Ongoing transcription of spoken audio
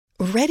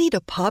Ready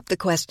to pop the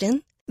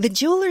question? The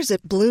jewelers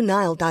at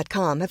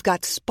BlueNile.com have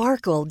got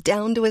sparkle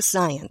down to a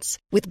science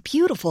with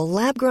beautiful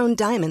lab-grown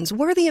diamonds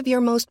worthy of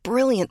your most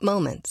brilliant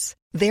moments.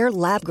 Their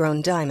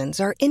lab-grown diamonds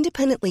are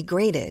independently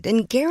graded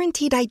and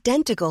guaranteed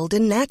identical to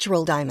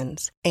natural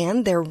diamonds,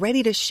 and they're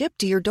ready to ship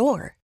to your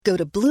door. Go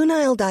to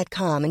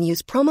BlueNile.com and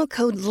use promo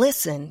code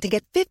LISTEN to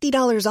get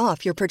 $50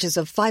 off your purchase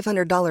of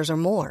 $500 or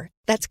more.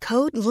 That's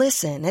code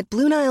LISTEN at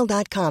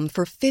BlueNile.com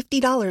for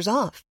 $50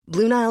 off.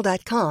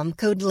 BlueNile.com,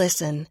 code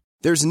LISTEN.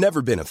 There's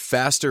never been a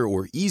faster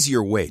or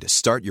easier way to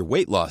start your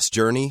weight loss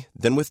journey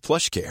than with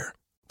PlushCare.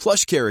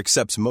 PlushCare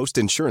accepts most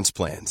insurance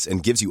plans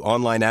and gives you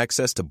online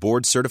access to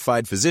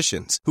board-certified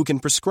physicians who can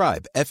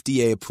prescribe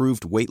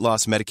FDA-approved weight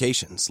loss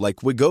medications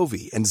like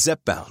Wegovy and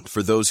Zepbound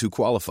for those who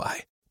qualify.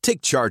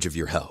 Take charge of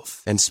your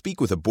health and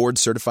speak with a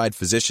board-certified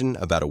physician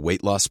about a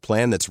weight loss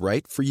plan that's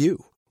right for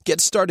you.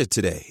 Get started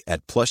today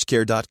at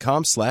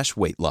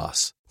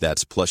plushcare.com/weightloss.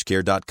 That's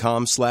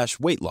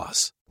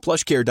plushcare.com/weightloss.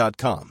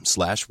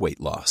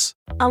 plushcare.com/weightloss.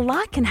 A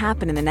lot can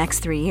happen in the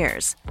next 3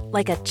 years.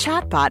 Like a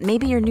chatbot may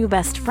be your new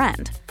best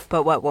friend.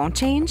 But what won't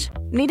change?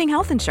 Needing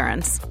health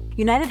insurance.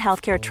 United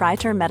Healthcare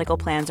Tri-Term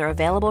Medical Plans are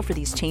available for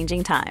these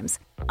changing times.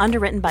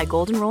 Underwritten by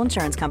Golden Rule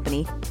Insurance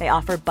Company, they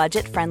offer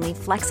budget-friendly,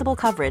 flexible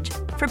coverage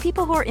for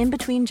people who are in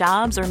between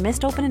jobs or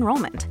missed open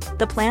enrollment.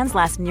 The plans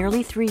last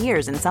nearly 3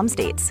 years in some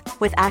states,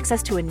 with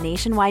access to a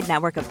nationwide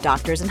network of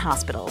doctors and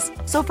hospitals.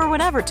 So for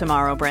whatever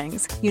tomorrow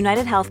brings,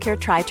 United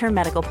Healthcare Tri-Term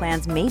Medical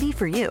Plans may be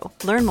for you.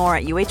 Learn more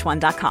at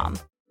uh1.com.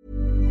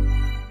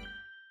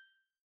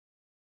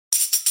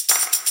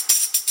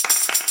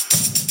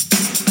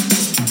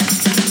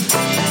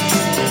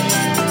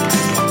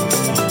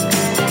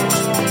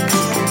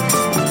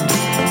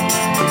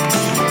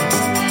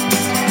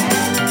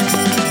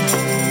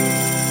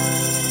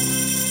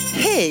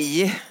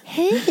 Hej!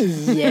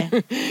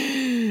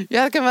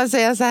 Jag kan bara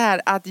säga så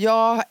här att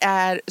jag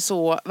är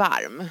så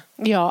varm.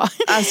 Ja.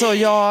 Alltså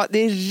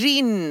det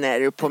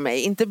rinner på mig.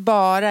 Inte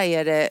bara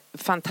är det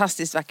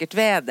fantastiskt vackert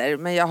väder,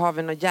 men jag har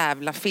väl något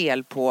jävla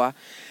fel på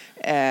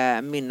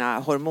mina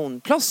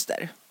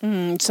hormonplåster.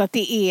 Så att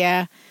det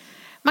är,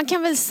 man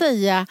kan väl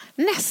säga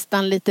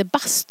nästan lite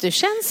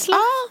bastukänsla.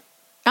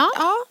 Ja,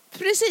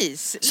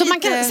 precis. Så man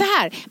kan så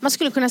här, man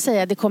skulle kunna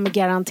säga att det kommer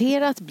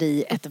garanterat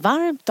bli ett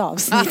varmt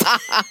avsnitt.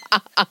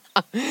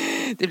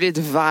 Det blir ett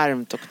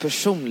varmt och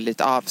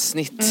personligt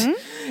avsnitt.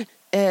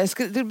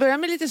 Ska du börja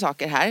med lite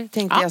saker här?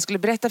 Tänkte jag skulle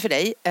berätta för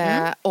dig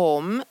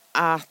om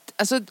att,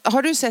 alltså,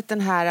 har du sett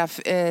den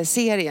här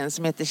serien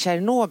som heter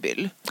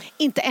Tjernobyl?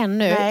 Inte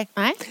ännu.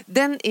 Nej.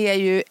 Den är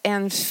ju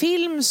en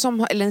film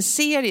eller en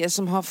serie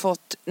som har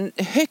fått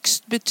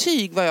högst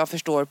betyg, vad jag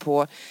förstår,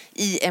 på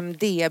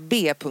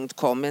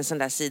imdb.com, en sån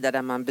där sida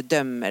där man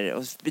bedömer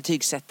och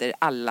betygsätter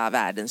alla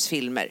världens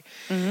filmer.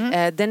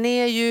 Den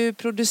är ju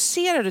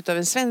producerad av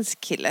en svensk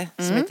kille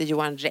som heter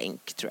Johan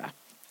Renck, tror jag.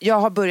 Jag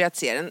har börjat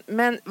se den,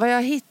 men vad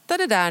jag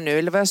hittade där nu,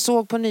 eller vad jag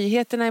såg på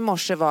nyheterna i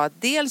morse, var att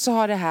dels så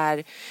har det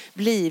här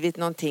blivit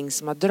någonting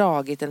som har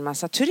dragit en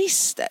massa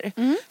turister.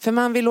 För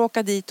man vill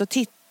åka dit och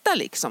titta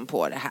liksom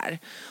på det här.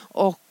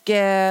 Och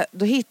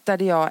då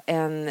hittade jag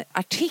en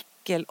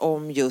artikel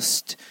om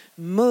just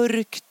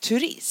mörk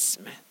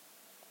turism.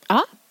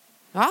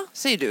 Ja,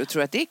 säger du och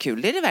tror att det är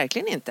kul. Det är det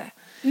verkligen inte.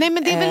 Nej,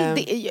 men det är väl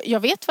det, jag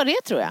vet vad det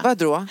är, tror jag. Vad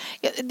då?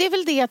 Det är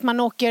väl det att man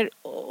åker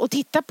och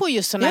tittar på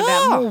just sådana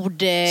där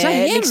mord,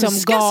 liksom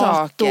gator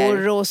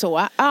saker. Och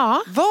så.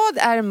 Ja. Vad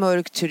är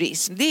mörk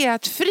turism? Det är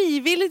att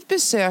frivilligt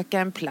besöka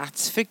en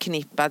plats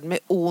förknippad med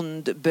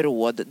ond,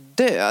 bråd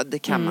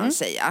död, kan man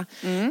säga.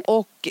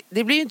 Och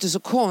det blir ju inte så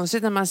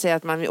konstigt när man säger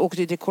att man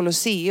åkte till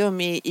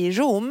Colosseum i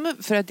Rom,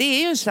 för att det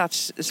är ju en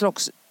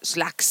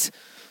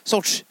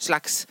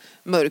slags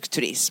mörk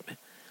turism.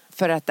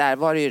 För att där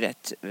var det ju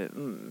rätt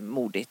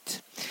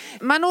modigt.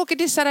 Man åker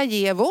till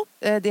Sarajevo.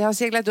 Det har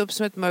seglat upp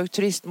som ett mörkt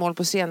turistmål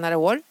på senare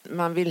år.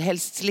 Man vill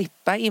helst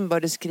slippa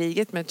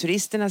inbördeskriget, men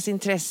turisternas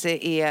intresse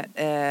är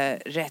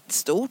rätt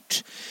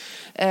stort.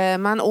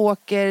 Man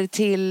åker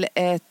till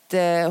ett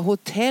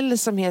hotell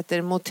som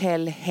heter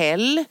Motel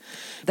Hell,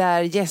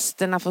 där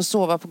gästerna får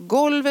sova på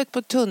golvet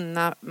på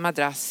tunna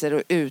madrasser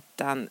och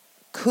utan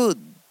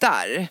kuddar.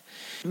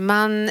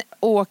 Man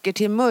åker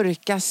till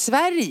mörka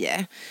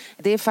Sverige.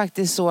 Det är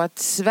faktiskt så att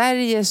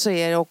Sverige så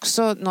är det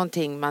också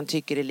någonting man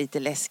tycker är lite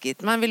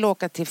läskigt. Man vill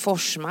åka till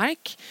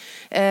Forsmark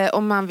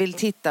och man vill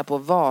titta på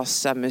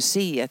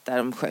Vasamuseet där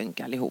de sjönk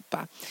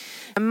allihopa.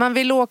 Man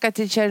vill åka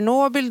till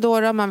Tjernobyl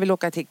då, man vill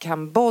åka till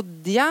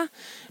Kambodja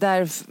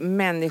där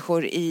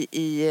människor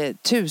i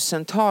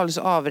tusentals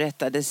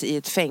avrättades i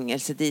ett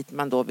fängelse dit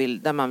man då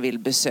där man vill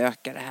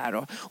besöka det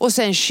här. Och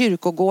sen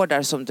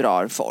kyrkogårdar som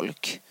drar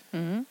folk.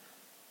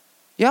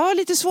 Jag har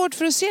lite svårt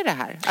för att se det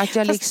här. Att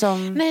jag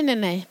liksom...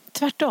 Nej.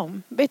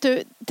 Tvärtom. Vet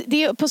du,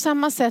 det är på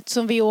samma sätt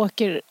som vi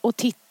åker och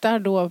tittar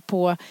då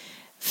på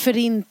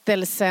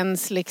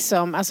förintelsens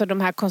liksom, alltså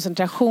de här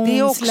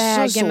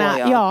koncentrationslägerna.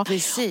 Det är också så, ja.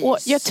 Precis. Och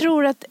jag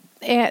tror att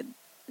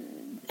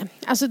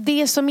alltså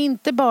det som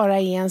inte bara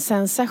är en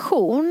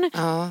sensation,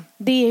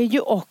 det är ju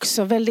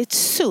också väldigt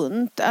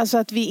sunt. Alltså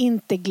att vi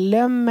inte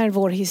glömmer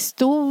vår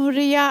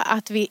historia,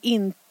 att vi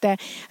inte...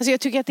 Alltså jag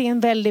tycker att det är en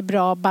väldigt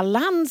bra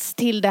balans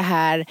till det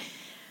här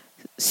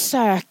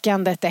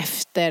sökandet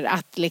efter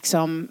att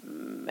liksom,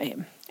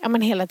 ja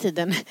men hela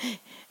tiden...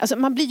 Alltså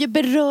man blir ju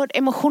berörd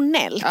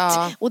emotionellt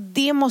och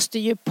det måste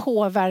ju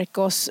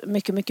påverka oss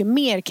mycket, mycket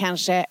mer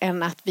kanske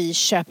än att vi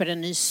köper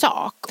en ny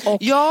sak.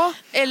 Och,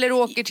 eller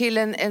åker till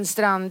en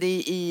strand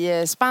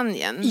i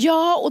Spanien.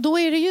 Ja, och då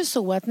är det ju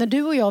så att när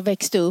du och jag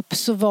växte upp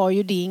så var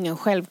ju det ingen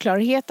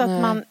självklarhet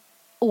att man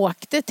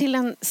åkte till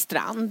en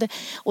strand.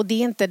 Och det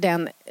är inte det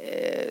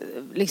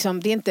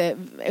är inte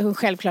en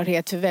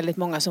självklarhet för väldigt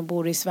många som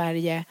bor i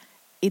Sverige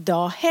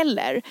idag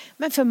heller.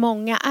 Men för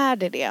många är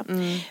det.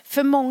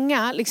 För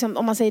många, liksom,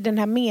 om man säger den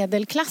här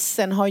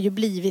medelklassen har ju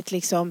blivit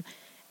liksom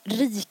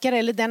rikare,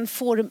 eller den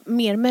får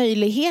mer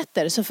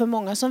möjligheter. Så för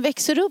många som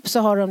växer upp så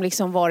har de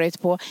liksom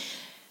varit på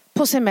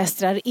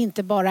semestrar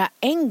inte bara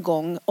en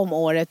gång om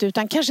året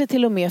utan kanske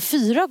till och med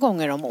 4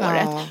 gånger om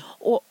året.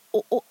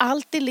 Och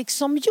allt är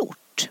liksom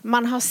gjort.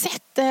 Man har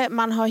sett det,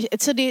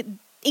 så det är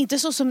inte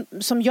så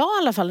som jag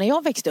i alla fall när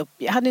jag växte upp.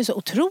 Jag hade en så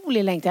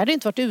otrolig längtan. Jag hade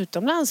inte varit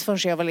utomlands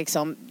förrän jag var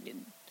liksom...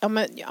 Ja,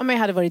 men jag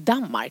hade varit i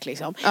Danmark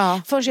liksom.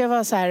 Först jag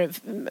var så här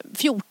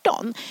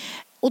 14.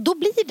 Och då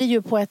blir det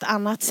ju på ett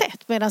annat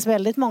sätt. Medan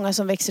väldigt många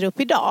som växer upp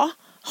idag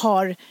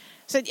har...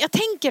 Så jag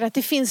tänker att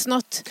det finns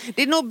något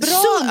det är nog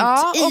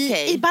bra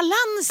sunt i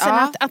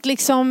balansen. Att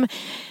liksom...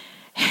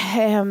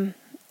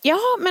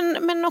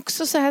 men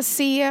också så här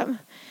se...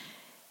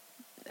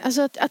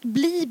 Alltså att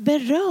bli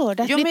berörd,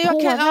 att bli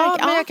påverkad.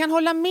 Men jag kan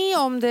hålla med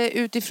om det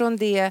utifrån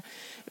det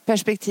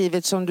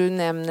perspektivet som du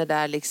nämner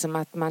där, liksom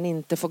att man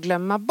inte får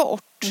glömma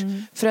bort.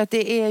 För att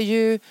det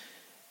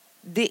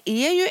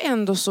är ju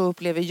ändå så,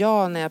 upplever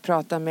jag när jag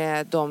pratar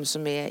med de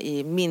som är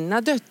i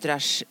mina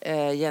döttrars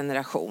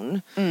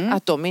generation,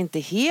 att de är inte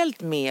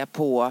helt med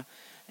på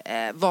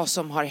vad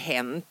som har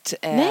hänt.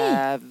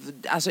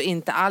 Alltså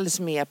inte alls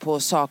med på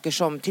saker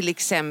som till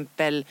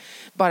exempel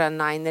bara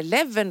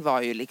 9/11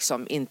 var ju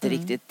liksom inte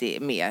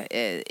riktigt med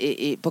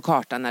på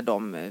kartan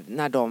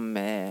när de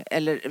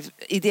eller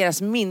i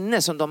deras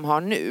minne som de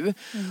har nu.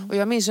 Och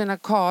jag minns när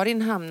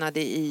Karin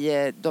hamnade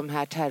i de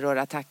här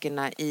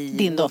terrorattackerna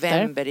i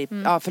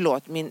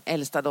november min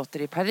äldsta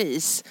dotter i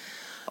Paris.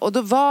 Och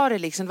då var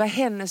det var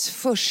hennes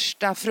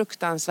första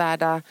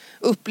fruktansvärda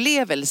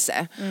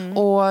upplevelse.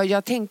 Och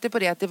jag tänkte på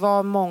det att det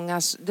var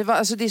många, det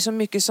är så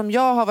mycket som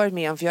jag har varit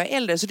med om för jag är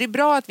äldre. Så det är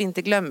bra att vi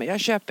inte glömmer, jag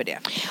köper det.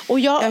 Och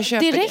jag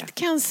direkt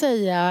kan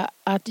säga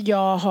att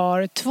jag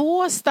har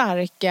 2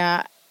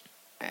 starka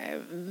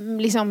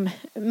liksom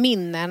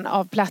minnen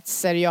av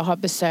platser jag har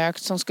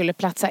besökt som skulle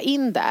platsa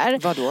in där.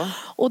 Vadå?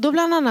 Och då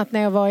bland annat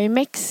när jag var i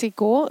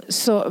Mexiko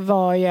så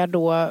var jag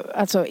då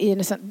alltså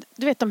i,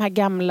 du vet de här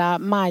gamla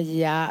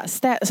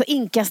Maya-städerna, alltså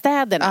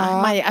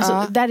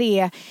Inka-städerna. Där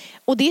är,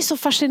 och det är så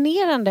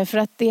fascinerande för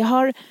att det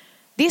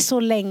är så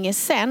länge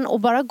sedan och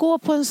bara gå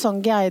på en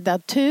sån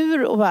guidad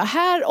tur och bara,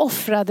 här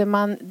offrade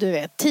man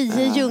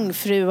 10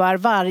 jungfruar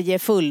varje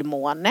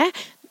fullmåne.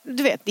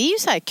 Du vet, det är ju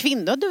så här,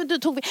 kvinnor,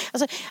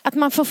 alltså, att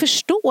man får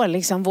förstå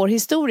liksom vår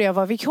historia,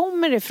 var vi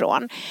kommer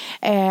ifrån.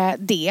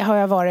 Det har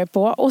jag varit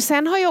på. Och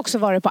sen har jag också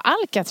varit på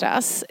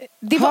Alcatraz.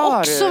 Det var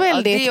också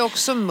väldigt... det är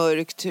också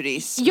mörk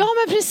turism. Ja,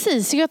 men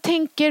precis. Jag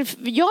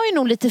är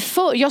nog lite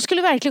jag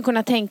skulle verkligen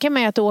kunna tänka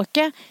mig att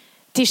åka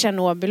till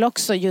Tjernobyl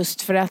också,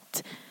 just för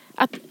att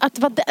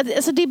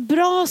alltså det är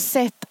bra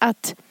sätt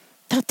att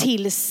ta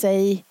till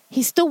sig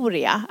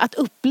historia, att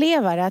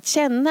uppleva det, att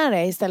känna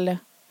det istället.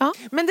 Ja.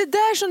 Men det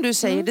där som du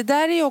säger, det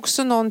där är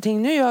också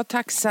någonting, nu är jag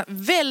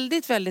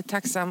väldigt, väldigt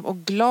tacksam och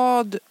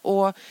glad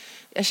och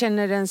jag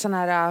känner en sån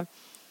här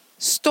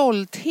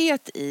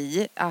stolthet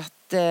i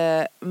att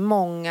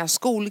många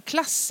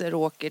skolklasser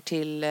åker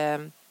till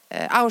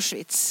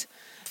Auschwitz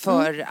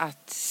för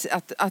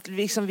att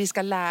liksom vi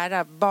ska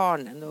lära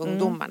barnen och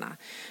ungdomarna.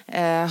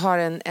 Har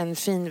en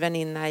fin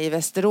väninna i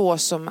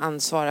Västerås som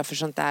ansvarar för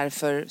sånt där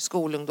för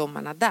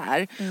skolungdomarna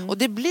där. Och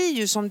det blir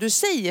ju som du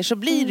säger, så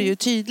blir det ju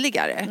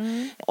tydligare.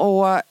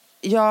 Och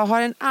jag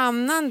har en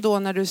annan då,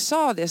 när du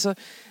sa det så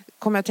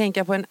kommer jag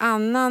tänka på en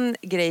annan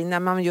grej när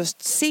man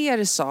just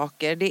ser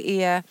saker.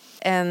 Det är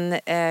en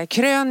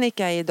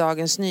krönika i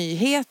Dagens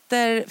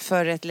Nyheter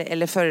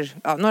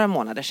för några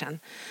månader sedan.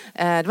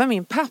 Det var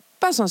min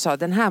pappa som sa,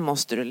 den här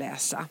måste du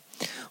läsa.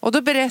 Och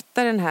då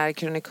berättar den här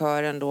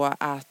kronikören då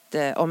att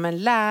om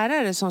en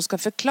lärare som ska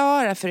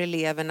förklara för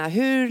eleverna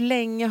hur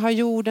länge har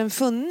jorden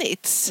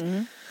funnits.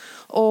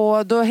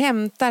 Och då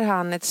hämtar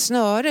han ett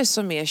snöre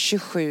som är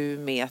 27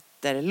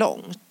 meter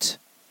långt.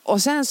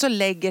 Och sen så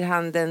lägger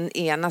han den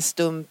ena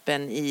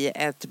stumpen i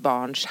ett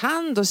barns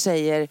hand och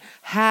säger,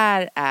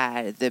 här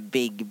är the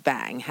big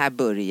bang, här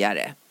börjar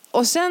det.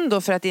 Och sen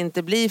då, för att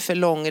inte bli för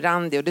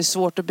långrandig, och det är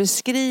svårt att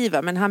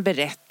beskriva, men han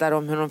berättar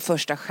om hur de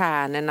första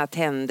stjärnorna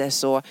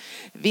tändes och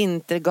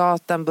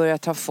Vintergatan börjar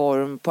ta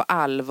form på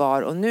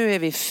allvar. Och nu är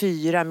vi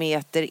 4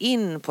 meter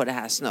in på det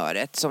här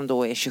snöret som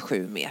då är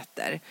 27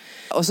 meter.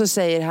 Och så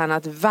säger han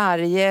att det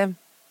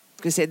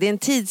är en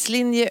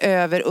tidslinje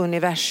över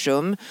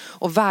universum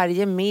och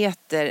varje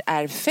meter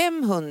är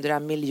 500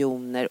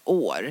 miljoner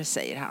år,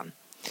 säger han.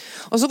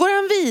 Och så går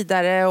han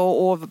vidare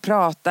och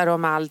pratar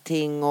om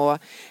allting, och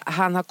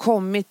han har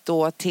kommit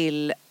då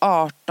till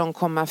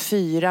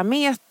 18,4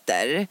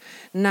 meter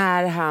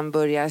när han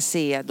börjar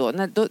se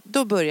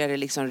då börjar det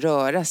liksom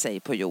röra sig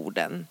på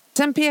jorden.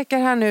 Sen pekar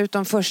han ut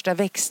de första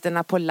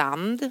växterna på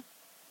land.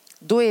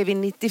 Då är vi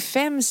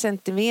 95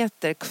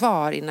 centimeter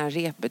kvar innan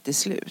repet är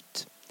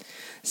slut.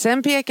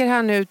 Sen pekar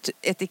han ut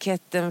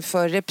etiketten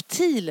för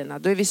reptilerna.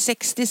 Då är vi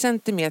 60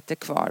 centimeter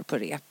kvar på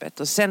repet.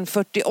 Och sen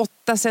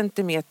 48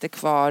 centimeter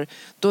kvar,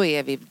 då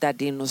är vi där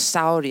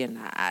dinosaurierna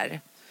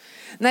är.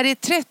 När det är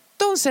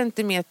 13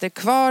 centimeter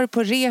kvar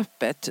på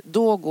repet,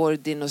 då går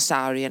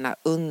dinosaurierna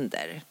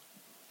under.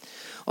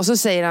 Och så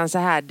säger han så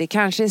här: det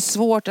kanske är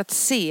svårt att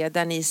se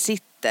där ni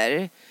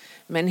sitter,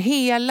 men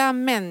hela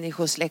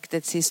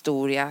människosläktets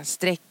historia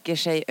sträcker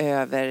sig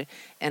över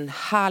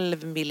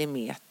 0,5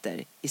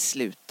 millimeter i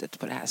slutet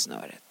på det här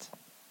snöret.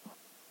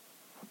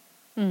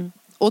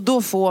 Och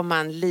då får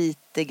man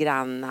lite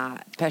granna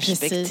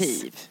perspektiv.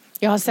 Precis.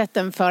 Jag har sett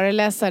en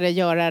föreläsare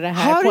göra det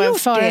här på en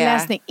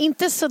föreläsning. Det?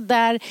 Inte så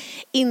där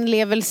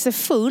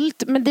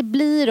inlevelsefullt, men det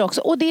blir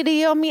också. Och det är det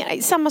jag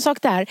menar. Samma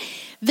sak där.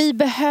 Vi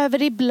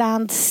behöver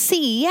ibland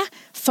se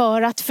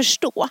för att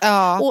förstå.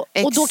 Ja,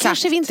 och då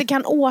kanske vi inte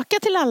kan åka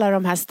till alla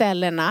de här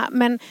ställena.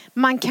 Men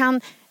man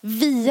kan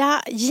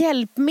via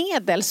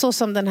hjälpmedel, så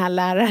som den här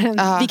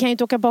läraren. Vi kan ju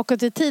inte åka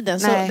bakåt i tiden.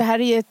 Så det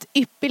här är ett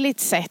ypperligt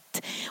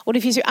sätt. Och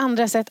det finns ju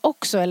andra sätt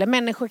också. Eller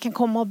människor kan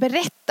komma och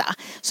berätta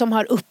som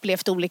har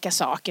upplevt olika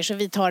saker. Så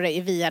vi tar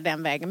det via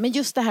den vägen. Men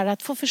just det här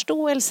att få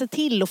förståelse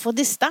till och få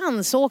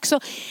distans. Och också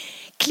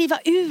kliva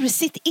ur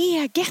sitt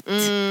eget.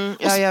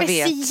 Och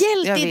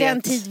speciellt i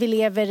den tid vi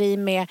lever i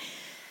med...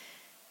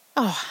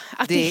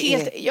 att det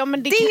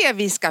är det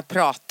vi ska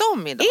prata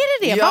om idag.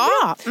 Är det? Ja.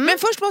 Vad bra. Men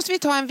först måste vi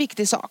ta en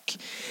viktig sak.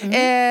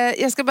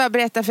 Jag ska bara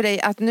berätta för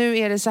dig att nu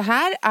är det så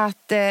här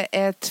att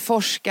ett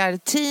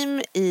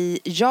forskarteam i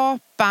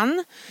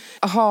Japan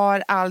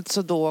har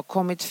alltså då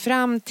kommit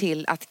fram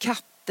till att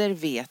katter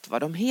vet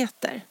vad de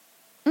heter.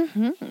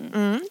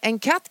 En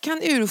katt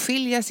kan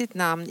urskilja sitt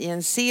namn i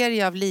en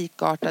serie av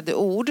likartade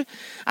ord.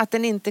 Att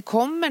den inte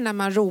kommer när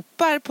man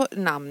ropar på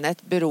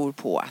namnet beror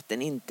på att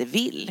den inte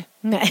vill.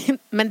 Nej,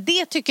 men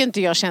det tycker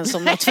inte jag känns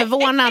som något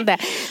förvånande.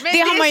 Det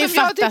har man ju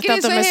fattat att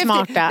de är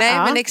smarta. Nej,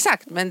 men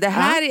exakt. Men det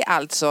här är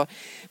alltså,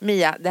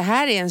 Mia, det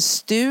här är en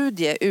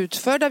studie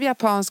utförd av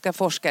japanska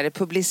forskare,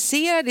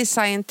 publicerad i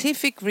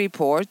Scientific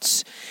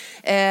Reports.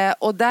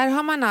 Och där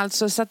har man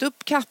alltså satt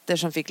upp katter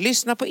som fick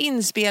lyssna på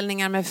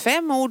inspelningar med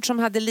 5 ord som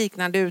hade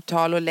liknande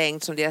uttal och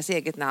längd som deras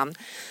eget namn.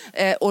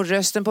 Och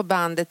rösten på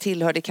bandet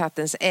tillhörde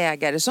kattens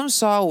ägare som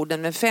sa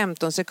orden med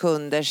 15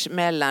 sekunders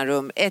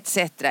mellanrum, etc,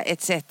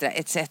 etc,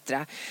 etc.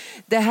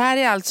 Det här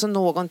är alltså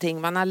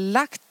någonting man har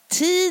lagt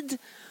tid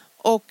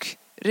och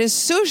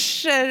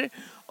resurser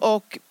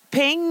och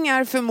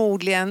pengar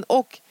förmodligen,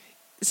 och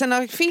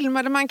sen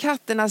filmade man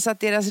katterna så att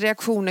deras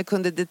reaktioner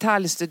kunde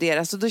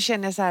detaljstuderas. Och då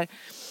känner jag så här,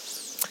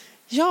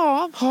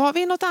 har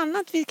vi något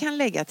annat vi kan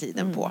lägga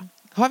tiden på?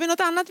 Har vi något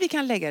annat vi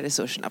kan lägga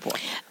resurserna på?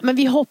 Men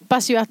vi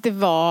hoppas ju att det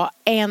var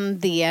en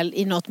del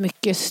i något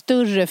mycket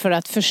större för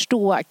att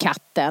förstå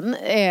katten.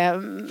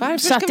 Varför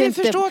ska vi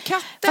förstå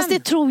katten? Fast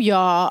det tror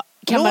jag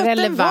kan vara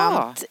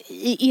relevant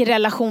i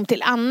relation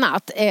till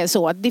annat.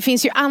 Så det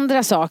finns ju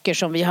andra saker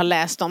som vi har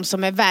läst om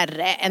som är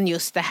värre än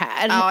just det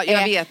här. Ja,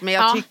 jag vet, men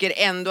jag tycker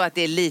ändå att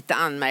det är lite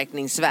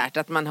anmärkningsvärt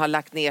att man har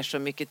lagt ner så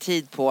mycket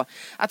tid på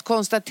att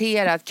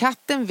konstatera att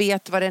katten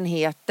vet vad den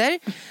heter.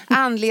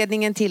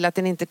 Anledningen till att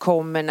den inte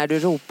kommer när du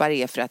ropar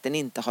är för att den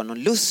inte har någon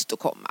lust att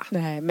komma.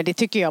 Nej, men det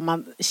tycker jag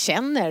man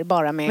känner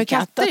bara med en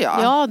katt. Katter,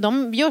 ja,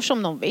 de gör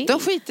som de vill. De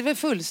skiter väl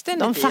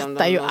fullständigt de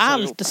fattar ju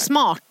allt, ropar.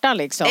 Smarta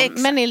liksom. Exakt.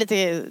 Men är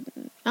lite...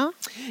 Ja.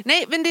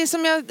 Nej, men det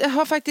som jag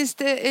har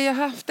faktiskt, jag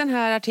har haft den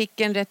här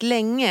artikeln rätt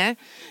länge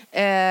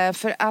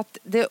för att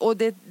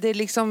det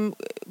liksom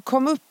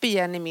kom upp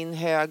igen i min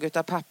hög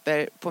utav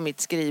papper på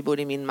mitt skrivbord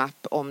i min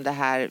mapp om det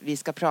här vi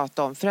ska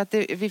prata om. För att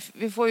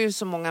vi får ju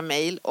så många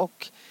mejl,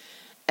 och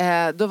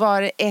då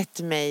var det ett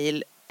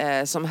mejl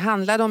som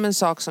handlade om en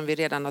sak som vi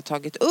redan har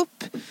tagit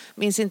upp.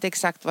 Minns inte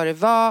exakt vad det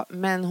var,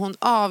 men hon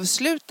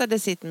avslutade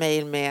sitt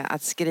mejl med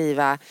att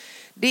skriva: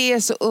 det är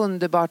så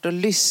underbart att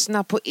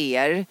lyssna på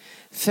er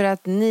för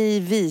att ni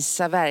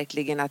visar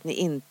verkligen att ni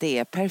inte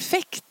är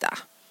perfekta.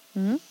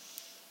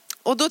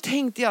 Och då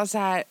tänkte jag så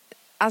här,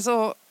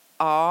 alltså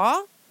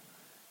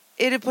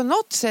är det på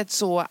något sätt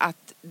så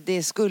att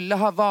det skulle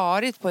ha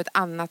varit på ett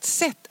annat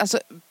sätt? Alltså,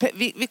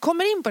 vi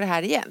kommer in på det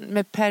här igen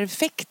med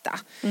perfekta.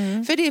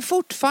 För det är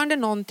fortfarande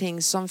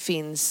någonting som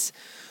finns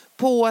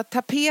på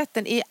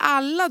tapeten. I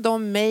alla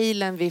de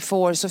mejlen vi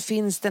får så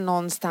finns det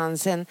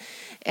någonstans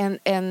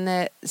en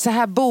så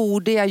här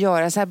borde jag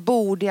göra, så här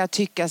borde jag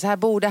tycka, så här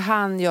borde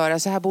han göra,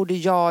 så här borde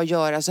jag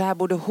göra, så här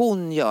borde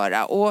hon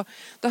göra. Och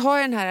då har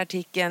jag den här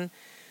artikeln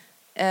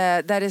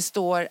där det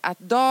står att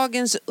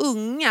dagens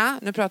unga,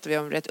 nu pratar vi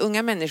om rätt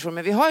unga människor,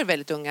 men vi har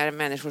väldigt unga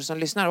människor som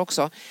lyssnar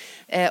också,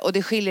 och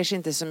det skiljer sig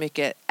inte så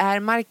mycket, är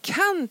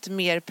markant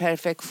mer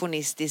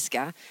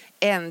perfektionistiska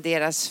än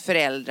deras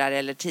föräldrar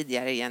eller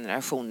tidigare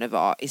generationer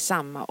var i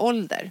samma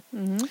ålder.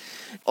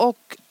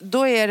 Och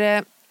då är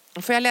det,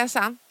 får jag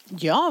läsa?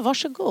 Ja,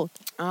 varsågod.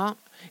 Ja.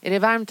 Är det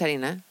varmt här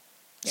inne?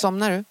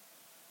 Somnar du?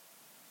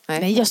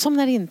 Nej, jag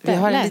somnar inte. Vi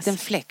har en liten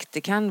fläkt.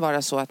 Det kan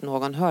vara så att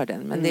någon hör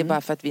den. Men det är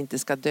bara för att vi inte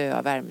ska dö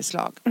av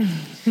värmeslag.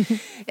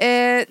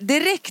 Det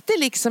räckte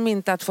liksom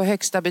inte att få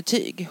högsta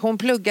betyg. Hon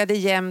pluggade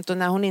jämt och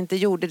när hon inte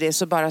gjorde det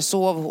så bara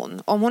sov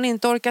hon. Om hon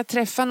inte orkar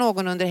träffa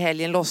någon under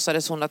helgen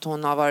låtsades hon att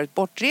hon har varit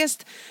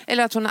bortrest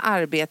eller att hon har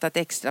arbetat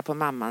extra på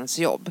mammans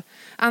jobb.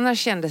 Annars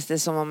kändes det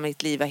som om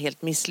mitt liv var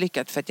helt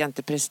misslyckat för att jag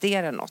inte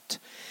presterar något.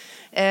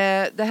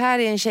 Det här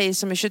är en tjej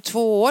som är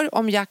 22 år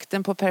om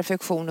jakten på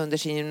perfektion under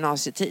sin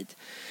gymnasietid.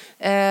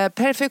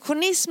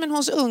 Perfektionismen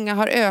hos unga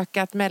har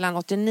ökat mellan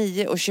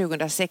 89 och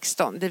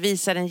 2016. Det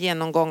visar en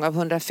genomgång av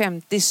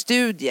 150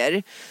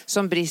 studier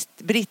som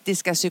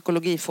brittiska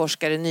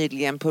psykologiforskare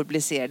nyligen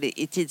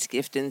publicerade i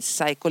tidskriften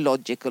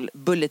Psychological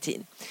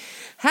Bulletin.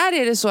 Här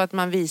är det så att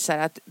man visar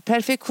att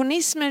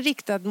perfektionismen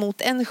riktad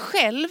mot en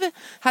själv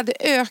hade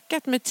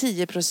ökat med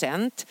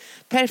 10%.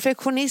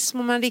 Perfektionism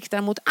om man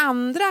riktar mot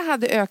andra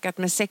hade ökat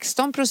med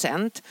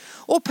 16%.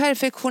 Och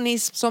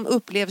perfektionism som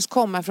upplevs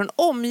komma från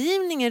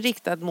omgivningen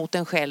riktad mot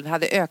en själv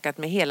hade ökat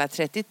med hela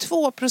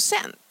 32%.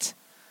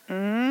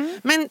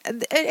 Men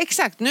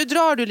exakt, nu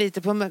drar du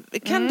lite på mig.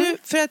 Kan du,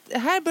 för att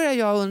här börjar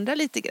jag undra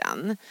lite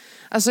grann.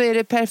 Alltså är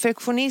det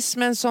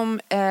perfektionismen som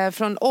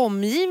från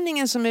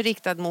omgivningen som är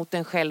riktad mot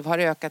en själv har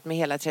ökat med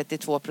hela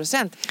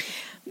 32%?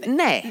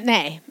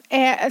 Nej.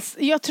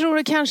 Jag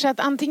tror kanske att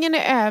antingen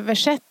är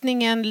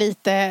översättningen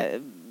lite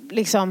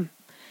liksom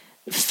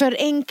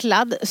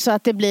förenklad så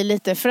att det blir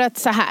lite, för att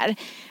så här,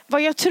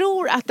 vad jag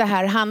tror att det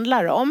här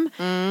handlar om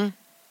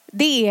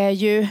det är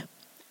ju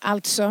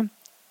alltså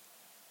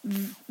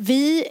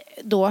vi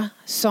då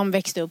som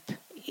växte upp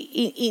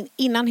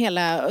innan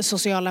hela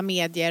sociala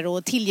medier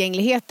och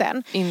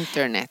tillgängligheten.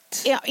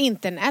 Internet. Ja,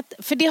 internet.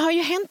 För det har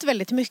ju hänt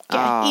väldigt mycket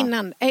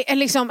innan.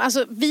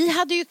 Alltså, vi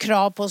hade ju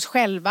krav på oss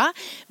själva.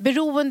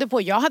 Beroende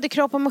på, jag hade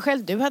krav på mig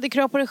själv, du hade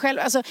krav på dig själv.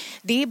 Alltså,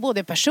 det är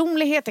både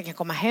personlighet, det kan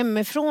komma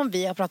hemifrån.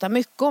 Vi har pratat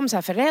mycket om så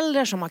här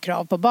föräldrar som har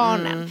krav på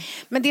barnen.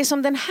 Men det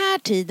som den här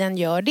tiden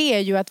gör, det är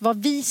ju att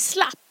vad vi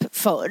slapp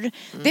för,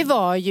 det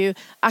var ju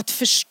att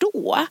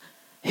förstå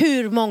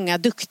hur många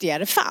duktiga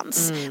det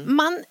fanns.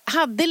 Man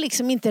hade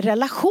liksom inte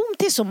relation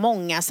till så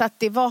många så att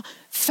det var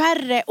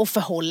färre att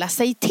förhålla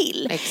sig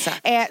till.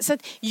 Exakt. Så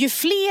att ju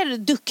fler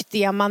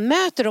duktiga man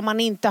möter och man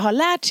inte har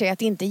lärt sig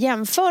att inte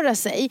jämföra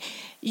sig,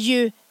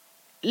 ju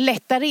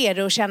lättare är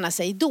det att känna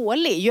sig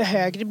dålig. Ju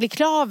högre blir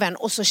kraven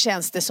och så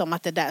känns det som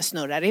att det där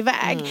snurrar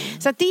iväg.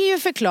 Så att det är ju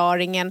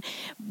förklaringen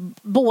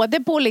både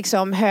på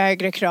liksom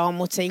högre krav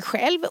mot sig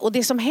själv, och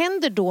det som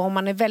händer då om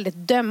man är väldigt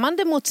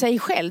dömande mot sig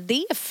själv,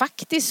 det är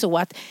faktiskt så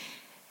att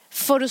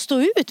för att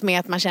stå ut med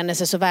att man känner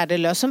sig så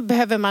värdelös så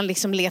behöver man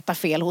liksom leta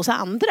fel hos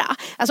andra.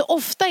 Alltså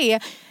ofta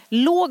är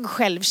låg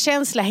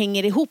självkänsla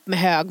hänger ihop med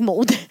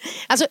högmod.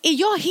 Alltså är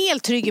jag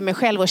helt trygg i mig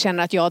själv och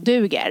känner att jag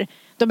duger,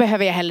 då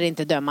behöver jag heller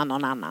inte döma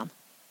någon annan.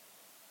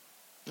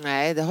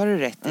 Nej, det har du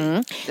rätt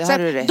i. Så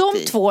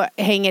de två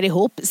hänger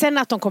ihop. Sen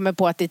att de kommer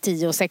på att det är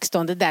 10 och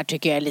 16, det där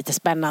tycker jag är lite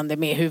spännande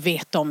med hur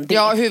vet de det.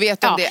 Ja, hur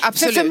vet de det?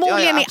 Absolut. För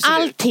förmodligen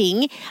absolut.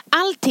 är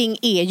allting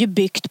är ju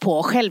byggt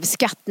på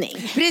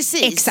självskattning.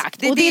 Precis.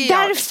 Exakt. Och det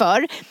är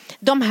därför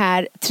de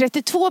här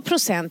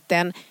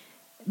 32%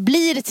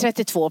 blir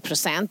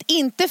 32%.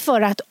 Inte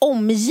för att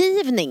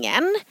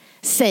omgivningen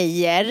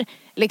säger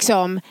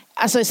liksom,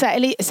 alltså så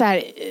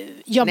här,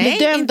 jag blir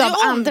dömd av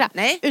andra.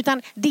 Nej.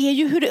 Utan det är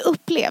ju hur det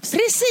upplevs.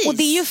 Precis. Och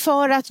det är ju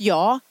för att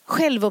jag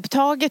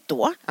självupptaget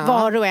då,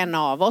 var och en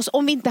av oss,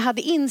 om vi inte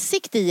hade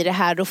insikt i det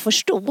här och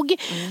förstod,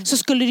 så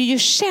skulle det ju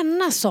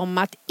kännas som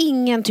att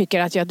ingen tycker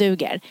att jag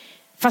duger.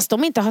 Fast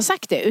de inte har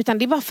sagt det, utan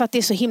det är bara för att det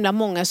är så himla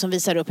många som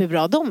visar upp hur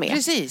bra de är.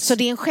 Precis. Så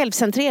det är en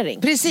självcentrering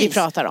vi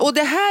pratar om. Och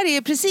det här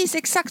är precis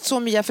exakt så,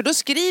 Mia, för då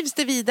skrivs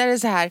det vidare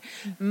så här: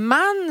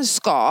 man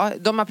ska,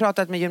 de har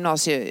pratat med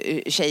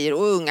gymnasietjejer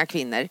och unga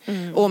kvinnor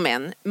och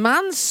män,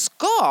 man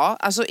ska,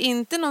 alltså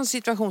inte någon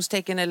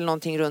situationstecken eller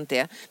någonting runt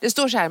det. Det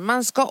står så här: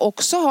 man ska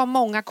också ha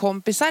många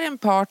kompisar, en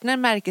partner,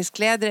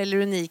 märkeskläder eller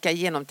unika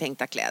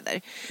genomtänkta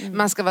kläder.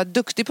 Man ska vara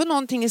duktig på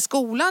någonting i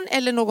skolan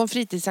eller någon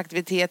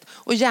fritidsaktivitet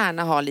och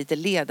gärna ha lite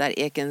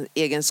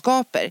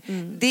ledaregenskaper.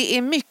 Det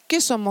är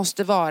mycket som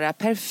måste vara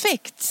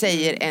perfekt,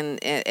 säger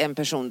en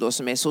person då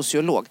som är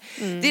sociolog.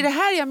 Det är det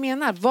här jag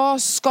menar.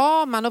 Vad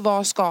ska man och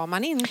vad ska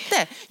man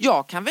inte?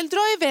 Jag kan väl dra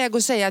iväg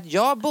och säga att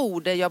jag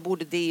borde det och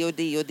det och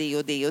det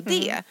och det och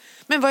det.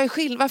 Men vad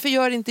är varför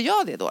gör inte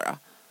jag det då?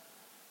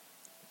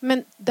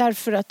 Men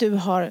därför att du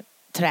har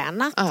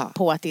tränat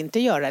på att inte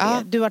göra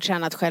det. Du har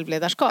tränat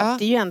självledarskap.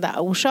 Det är ju enda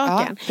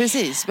orsaken. Ja,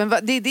 precis. Men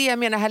det är det jag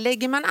menar. Här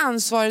lägger man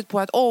ansvaret på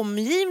att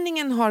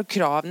omgivningen har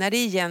krav när det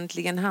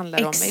egentligen handlar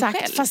om mig själv.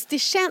 Exakt, fast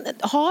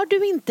har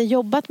du inte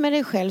jobbat med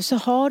dig själv så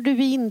har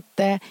du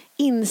inte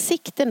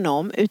insikten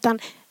om, utan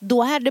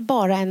då är det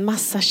bara en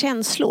massa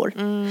känslor.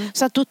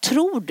 Så att då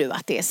tror du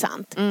att det är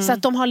sant. Så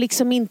att de har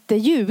liksom inte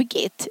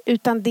ljugit,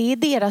 utan det är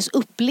deras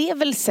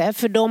upplevelse,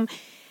 för de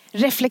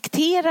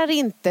reflekterar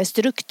inte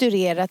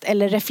strukturerat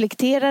eller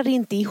reflekterar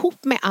inte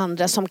ihop med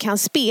andra som kan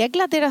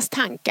spegla deras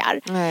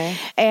tankar.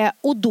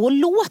 Och då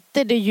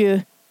låter det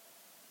ju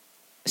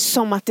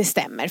som att det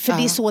stämmer, för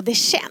det är så det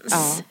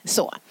känns.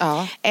 Så.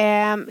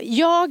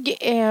 Jag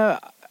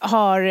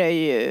har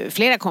ju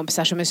flera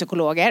kompisar som är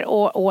psykologer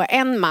och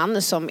en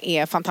man som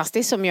är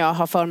fantastisk, som jag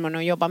har förmånen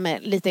att jobba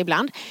med lite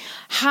ibland.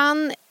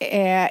 Han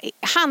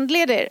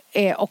handleder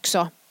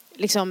också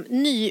liksom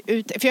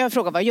för jag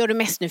frågar, vad gör du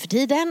mest nu för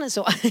tiden?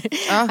 Så.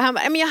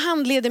 Men jag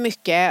handleder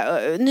mycket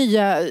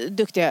nya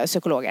duktiga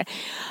psykologer.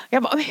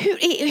 Jag bara,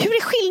 hur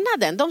är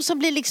skillnaden? De som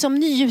blir liksom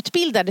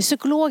nyutbildade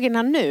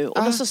psykologerna nu.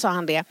 Och då så sa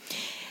han det.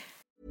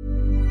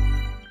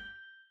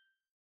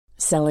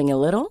 Selling a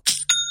little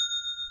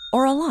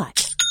or a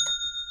lot?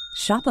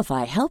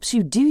 Shopify helps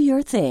you do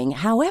your thing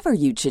however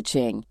you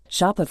cha-ching.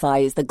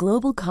 Shopify is the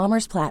global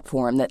commerce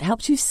platform that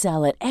helps you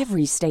sell at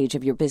every stage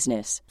of your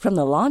business. From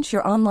the launch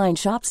your online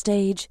shop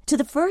stage to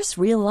the first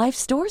real-life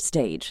store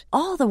stage,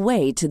 all the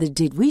way to the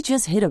did we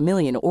just hit a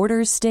million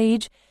orders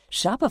stage.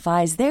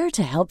 Shopify is there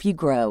to help you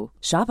grow.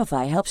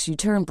 Shopify helps you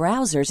turn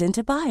browsers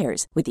into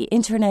buyers with the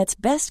internet's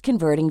best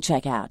converting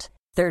checkout.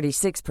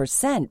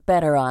 36%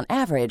 better on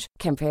average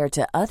compared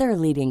to other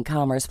leading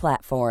commerce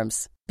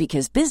platforms.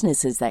 Because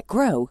businesses that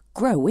grow,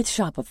 grow with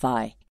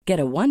Shopify. Get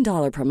a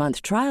 $1 per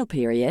month trial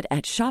period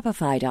at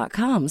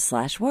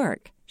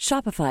shopify.com/work.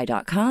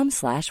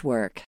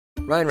 Shopify.com/work.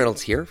 Ryan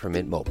Reynolds here from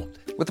Mint Mobile.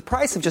 With the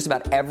price of just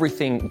about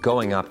everything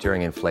going up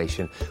during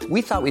inflation,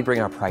 we thought we'd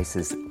bring our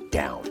prices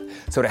down.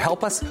 So to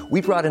help us,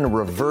 we brought in a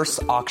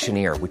reverse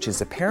auctioneer, which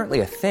is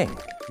apparently a thing.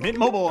 Mint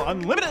Mobile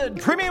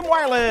Unlimited Premium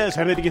Wireless.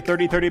 How to get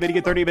 30, 30, bit to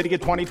get 30, bit to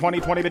get 20,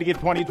 20, 20, bit to get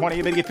 20,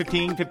 20, bit to get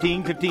 15,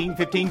 15, 15,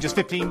 15, just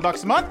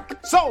 $15 a month?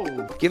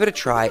 Sold! Give it a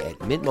try at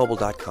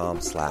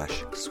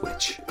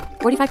mintmobile.com/switch.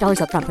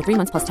 $45 up front for 3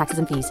 months plus taxes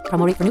and fees.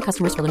 Promo rate for new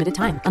customers for limited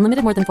time.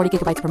 Unlimited more than 40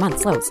 gigabytes per month.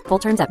 Slows full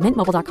terms at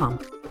mintmobile.com.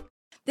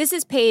 This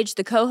is Paige,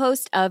 the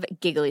co-host of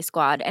Giggly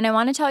Squad, and I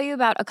want to tell you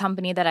about a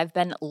company that I've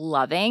been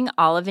loving,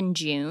 Olive &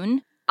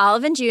 June.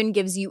 Olive & June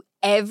gives you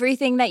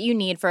everything that you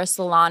need for a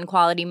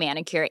salon-quality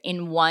manicure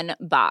in one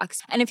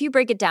box. And if you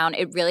break it down,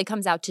 it really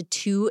comes out to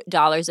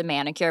 $2 a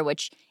manicure,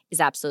 which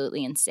is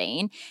absolutely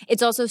insane.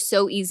 It's also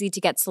so easy to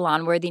get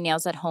salon-worthy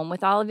nails at home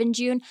with Olive &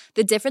 June.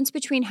 The difference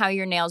between how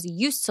your nails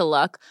used to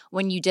look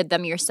when you did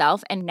them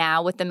yourself and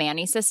now with the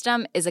Mani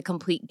system is a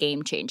complete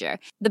game changer.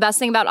 The best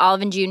thing about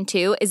Olive & June,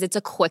 too, is it's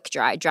a quick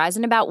dry. Dries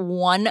in about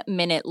 1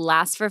 minute,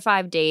 lasts for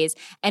 5 days,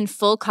 and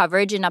full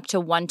coverage in up to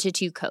 1 to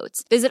 2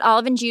 coats. Visit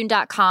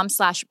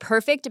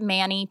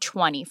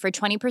oliveandjune.com/perfectmani20 for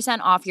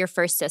 20% off your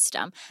first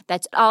system.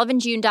 That's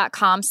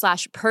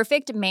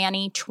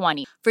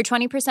oliveandjune.com/perfectmani20 for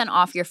 20%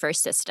 off your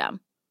first system.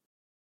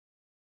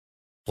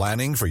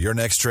 Planning for your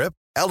next trip?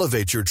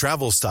 Elevate your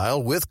travel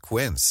style with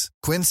Quince.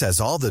 Quince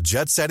has all the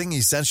jet-setting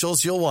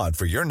essentials you'll want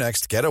for your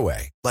next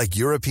getaway, like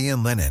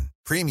European linen,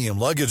 premium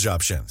luggage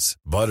options,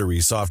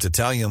 buttery soft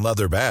Italian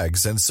leather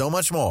bags, and so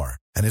much more.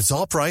 And it's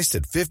all priced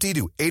at 50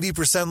 to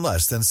 80%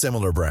 less than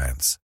similar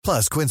brands.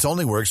 Plus, Quince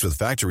only works with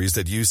factories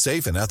that use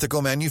safe and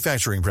ethical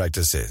manufacturing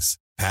practices.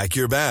 Pack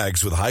your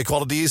bags with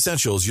high-quality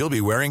essentials you'll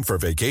be wearing for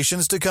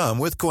vacations to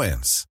come with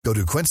Quince. Go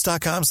to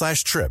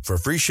quince.com/trip for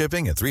free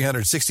shipping and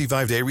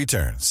 365-day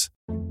returns.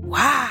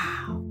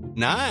 Wow.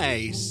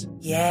 Nice.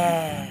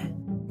 Yeah.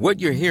 What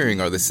you're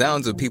hearing are the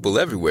sounds of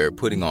people everywhere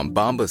putting on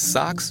Bombas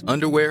socks,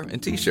 underwear,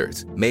 and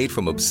T-shirts made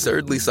from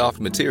absurdly soft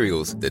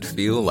materials that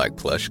feel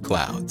like plush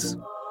clouds.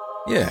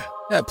 Yeah,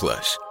 that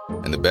plush.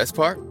 And the best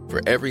part?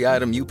 For every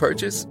item you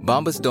purchase,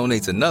 Bombas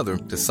donates another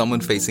to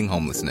someone facing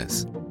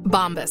homelessness.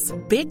 Bombas.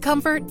 Big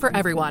comfort for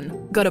everyone.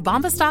 Go to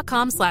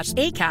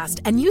bombas.com/ACAST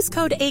and use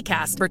code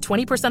ACAST for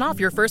 20% off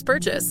your first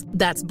purchase.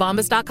 That's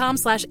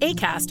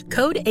bombas.com/ACAST.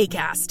 Code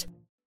ACAST.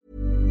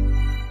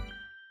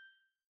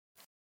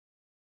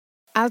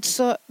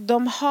 Alltså,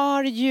 de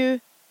har ju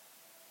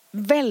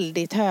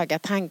väldigt höga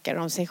tankar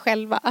om sig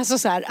själva. Alltså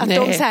så här, att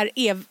de så här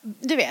är,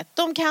 du vet,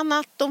 de kan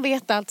allt, de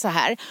vet allt så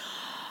här.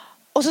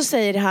 Och så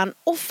säger han,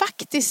 och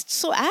faktiskt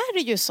så är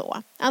det ju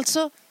så.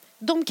 Alltså,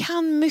 de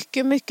kan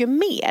mycket, mycket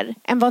mer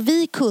än vad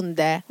vi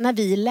kunde när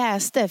vi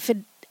läste,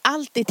 för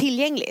allt är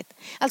tillgängligt.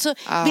 Alltså,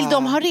 vill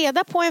de ha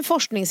reda på en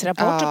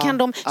forskningsrapport så kan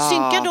de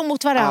synka dem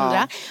mot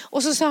varandra.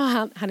 Och så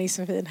sa han är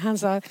så fin, han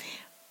sa,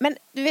 men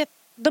du vet,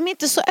 de är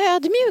inte så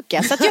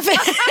ödmjuka. Så, att jag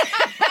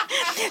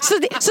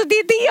så det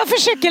är det jag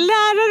försöker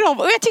lära dem.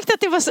 Och jag tyckte att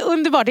det var så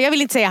underbart. Jag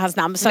vill inte säga hans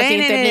namn så att det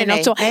inte blir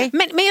något så.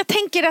 Men jag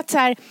tänker att så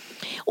här,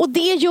 och det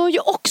gör ju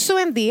också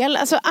en del.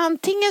 Alltså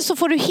antingen så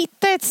får du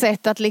hitta ett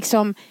sätt att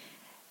liksom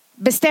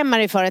bestämma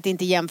dig för att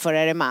inte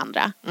jämföra dig med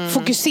andra.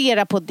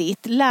 Fokusera på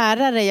ditt.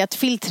 Lära dig att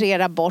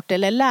filtrera bort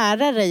eller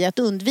lära dig att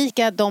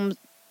undvika de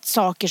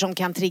saker som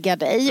kan trigga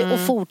dig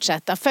och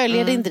fortsätta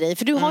följa din driv.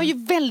 För du har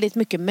ju väldigt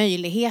mycket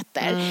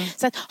möjligheter.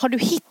 Så att har du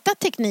hittat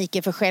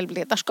tekniker för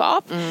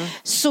självledarskap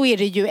så är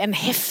det ju en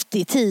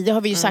häftig tid. Det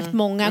har vi ju sagt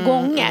många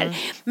gånger.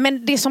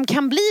 Men det som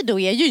kan bli då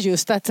är ju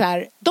just att så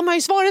här, de har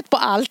ju svaret på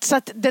allt. Så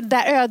att den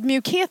där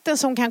ödmjukheten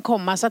som kan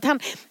komma. Så att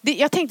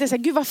jag tänkte så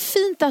här, gud vad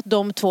fint att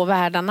de två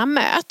världarna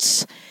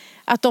möts.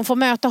 Att de får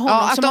möta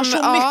honom som har så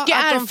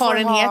mycket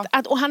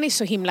erfarenhet. Och han är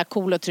så himla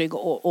cool och trygg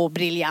och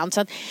briljant.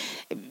 Så att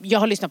jag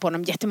har lyssnat på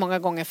honom jättemånga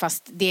gånger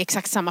fast det är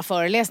exakt samma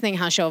föreläsning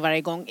han kör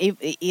varje gång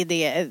i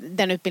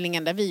den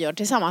utbildningen där vi gör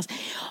tillsammans.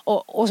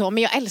 Och så.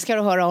 Men jag älskar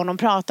att höra honom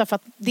prata för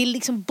att det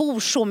liksom bor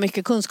så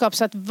mycket kunskap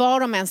så att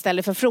vad de än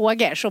ställer för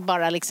frågor så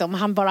bara liksom,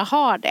 han bara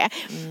har det.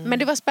 Men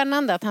det var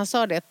spännande att han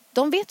sa det.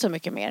 De vet så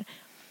mycket mer.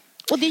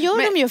 Och det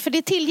gör de ju för det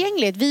är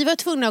tillgängligt. Vi var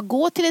tvungna att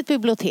gå till ett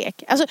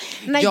bibliotek. Alltså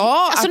när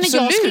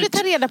jag skulle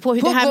ta reda på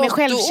hur det här med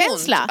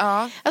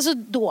självkänsla. Alltså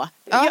då.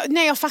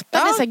 När jag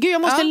fattade så här, gud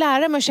jag måste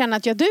lära mig att känna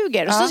att jag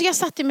duger. Och så jag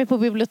satte mig på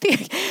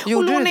bibliotek.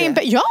 Gjorde och lånade in.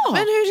 Ja. Men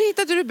hur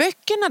hittade du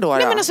böckerna då?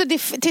 Nej, men alltså,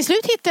 till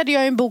slut hittade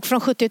jag en bok från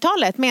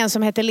 70-talet med en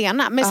som hette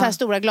Lena. Med så här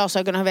stora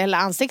glasögon över hela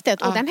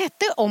ansiktet. Och den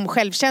hette Om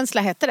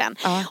självkänsla hette den.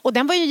 Och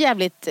den var ju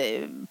jävligt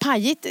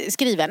pajigt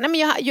skriven. Nej, men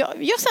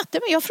jag satte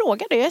mig, jag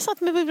frågade. Jag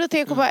satt med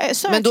bibliotek och bara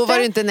sökte. Men då var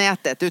det inte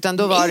nätet utan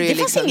då var det ju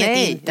liksom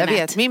internet. Jag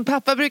vet. Min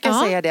pappa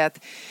brukar säga det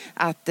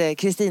att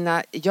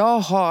Kristina, jag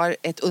har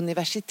ett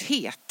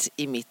universitet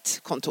i mitt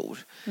kontor.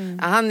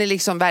 Han är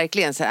liksom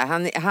verkligen så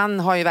här, han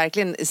har ju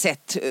verkligen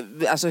sett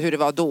alltså hur det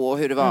var då och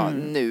hur det var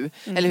nu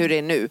eller hur det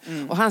är nu.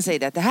 Och han säger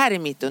det att det här är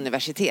mitt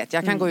universitet.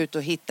 Jag kan gå ut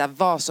och hitta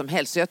vad som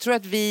helst. Så jag tror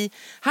att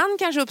han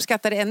kanske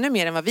uppskattar det ännu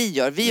mer än vad vi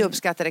gör. Vi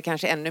uppskattar det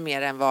kanske ännu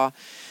mer än vad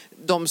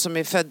de som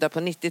är födda på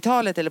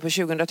 90-talet eller på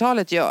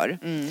 2000-talet gör.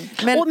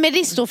 Men, och med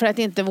risk då för att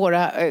inte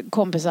våra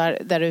kompisar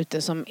där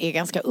ute som är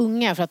ganska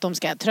unga för att de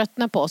ska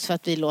tröttna på oss för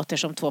att vi låter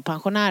som två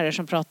pensionärer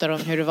som pratar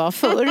om hur det var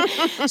förr.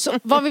 Så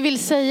vad vi vill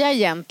säga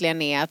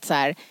egentligen är att så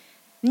här,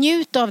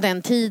 njut av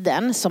den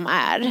tiden som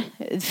är,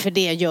 för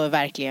det gör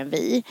verkligen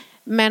vi.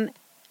 Men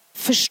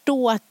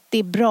förstå att det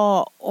är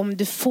bra om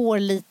du får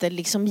lite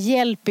liksom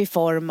hjälp i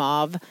form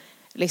av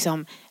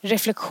liksom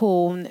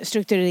reflektion,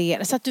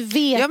 strukturera så att du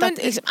vet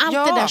att liksom, allt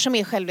det där som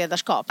är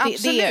självledarskap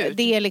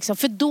det är liksom,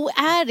 för då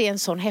är det en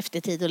sån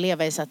häftig tid att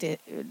leva i så att det är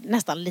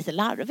nästan lite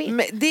larvigt.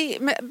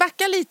 Men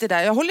backa lite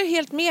där, jag håller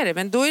helt med dig,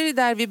 men då är det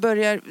där vi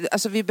börjar,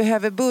 alltså vi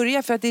behöver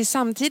börja för att det är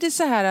samtidigt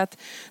så här att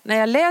när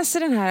jag läser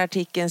den här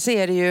artikeln så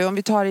är det ju, om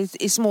vi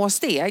tar i små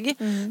steg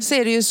så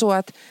är det ju så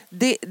att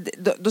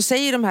då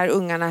säger de här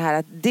ungarna här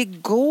att det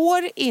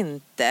går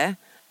inte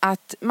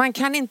att man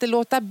kan inte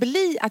låta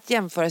bli att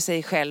jämföra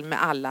sig själv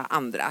med alla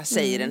andra,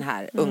 säger den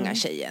här unga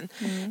tjejen.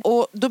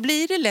 Och då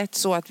blir det lätt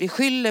så att vi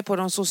skyller på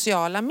de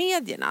sociala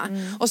medierna.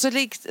 Och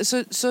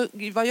så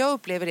vad jag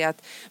upplever är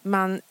att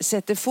man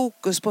sätter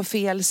fokus på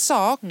fel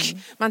sak.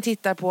 Man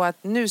tittar på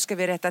att nu ska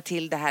vi rätta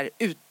till det här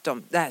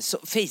det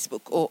här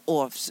Facebook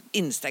och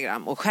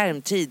Instagram och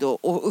skärmtid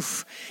och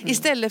usch.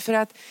 Istället för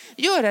att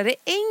göra det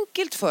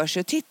enkelt för sig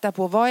och titta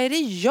på vad är det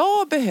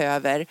jag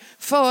behöver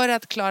för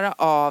att klara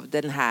av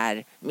den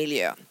här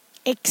miljön.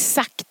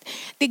 Exakt.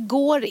 Det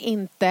går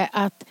inte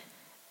att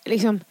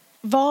liksom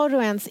var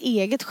och ens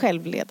eget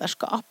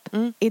självledarskap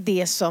är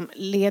det som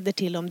leder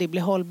till om det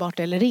blir hållbart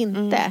eller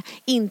inte.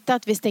 Inte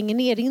att vi stänger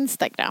ner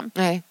Instagram.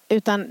 Nej.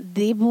 Utan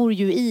det bor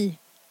ju i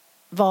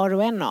var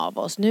och en av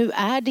oss. Nu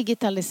är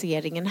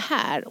digitaliseringen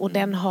här och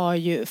den har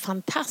ju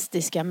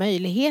fantastiska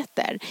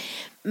möjligheter.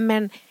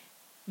 Men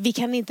vi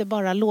kan inte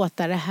bara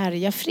låta det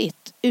härja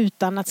fritt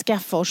utan att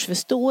skaffa oss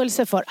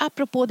förståelse för,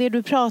 apropå det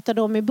du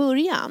pratade om i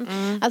början.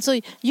 Alltså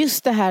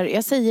just det här,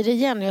 jag säger det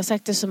igen, jag har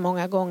sagt det så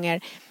många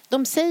gånger.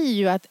 De säger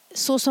ju att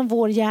så som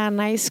vår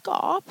hjärna är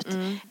skapt,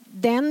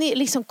 den är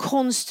liksom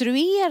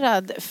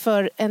konstruerad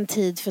för en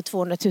tid för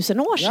 200 000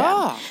 år sedan.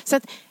 Ja. Så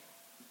att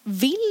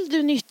vill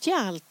du nyttja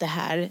allt det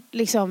här,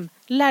 liksom,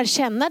 lär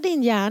känna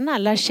din hjärna,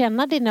 lär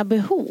känna dina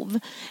behov,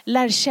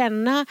 lär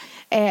känna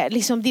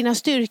liksom dina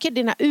styrkor,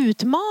 dina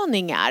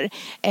utmaningar,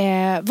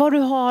 vad du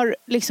har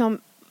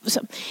liksom.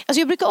 Alltså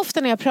jag brukar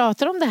ofta när jag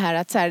pratar om det här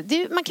att så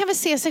här, man kan väl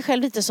se sig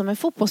själv lite som en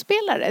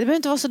fotbollsspelare. Det behöver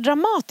inte vara så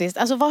dramatiskt.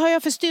 Alltså vad har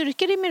jag för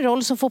styrkor i min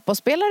roll som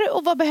fotbollsspelare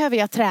och vad behöver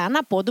jag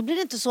träna på? Då blir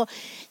det inte så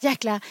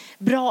jäkla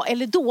bra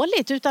eller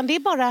dåligt utan det är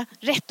bara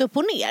rätt upp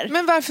och ner.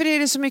 Men varför är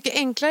det så mycket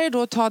enklare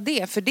då att ta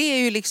det? För det är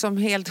ju liksom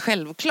helt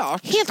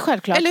självklart. Helt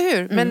självklart. Eller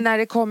hur? Men när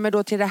det kommer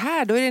då till det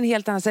här då är det en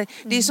helt annan.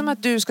 Det är som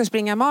att du ska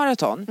springa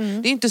maraton.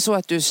 Det är inte så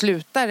att du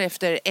slutar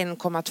efter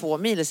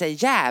 1,2 mil och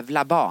säger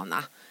jävla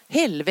bana.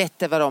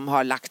 helvete vad de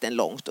har lagt den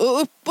långt.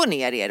 Och upp och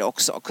ner är det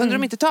också. Kunde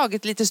de inte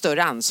tagit lite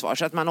större ansvar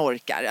så att man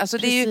orkar? Alltså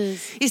det är ju,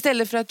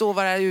 istället för att då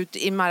vara ut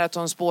i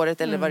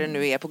maratonspåret eller vad det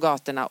nu är på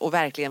gatorna och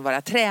verkligen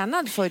vara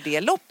tränad för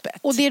det loppet.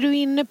 Och det du är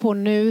inne på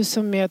nu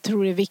som jag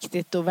tror är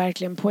viktigt att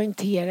verkligen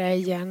poängtera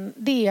igen,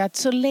 det är att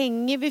så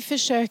länge vi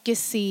försöker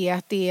se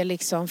att det är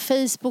liksom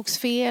Facebooks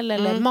fel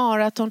eller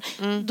maraton,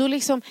 då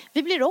liksom,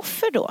 vi blir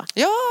offer då.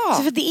 Ja!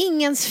 Så för det är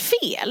ingens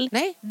fel.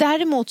 Nej.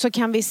 Däremot så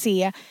kan vi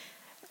se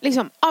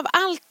liksom, av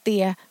allt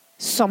det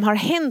som har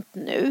hänt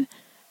nu,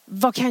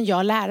 vad kan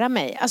jag lära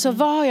mig? Alltså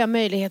vad har jag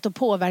möjlighet att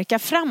påverka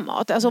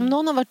framåt? Alltså om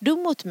någon har varit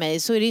dum mot mig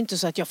så är det inte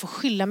så att jag får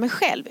skylla mig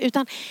själv.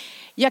 Utan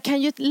jag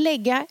kan ju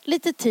lägga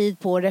lite tid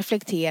på att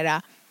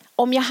reflektera.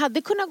 Om jag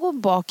hade kunnat gå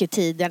bak i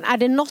tiden, är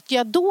det något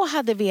jag då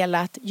hade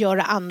velat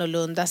göra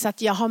annorlunda så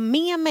att jag har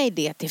med mig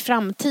det till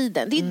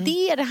framtiden?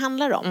 Det är det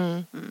handlar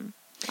om.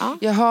 Ja.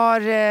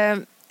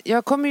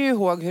 Jag kommer ju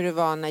ihåg hur det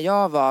var när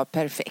jag var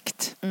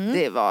perfekt.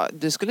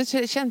 Du skulle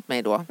känt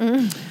mig då.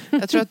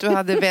 Jag tror att du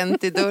hade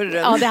vänt i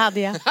dörren. Ja, det hade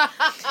jag.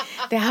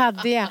 Det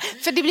hade jag.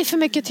 För det blir för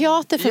mycket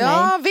teater för mig.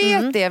 Jag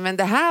vet det, men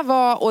det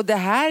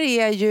här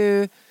är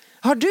ju...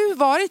 Har du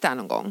varit där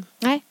någon gång?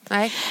 Nej.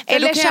 Nej.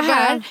 Eller så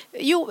här.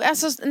 Jo,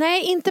 alltså,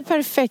 nej, inte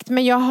perfekt.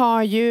 Men jag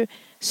har ju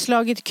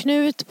slagit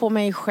knut på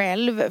mig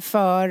själv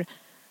för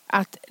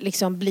att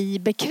liksom bli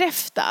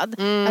bekräftad.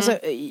 Alltså,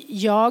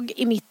 jag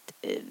i mitt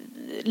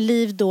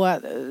liv då,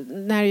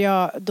 när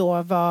jag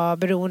då var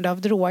beroende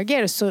av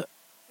droger, så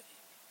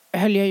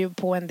höll jag ju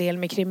på en del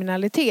med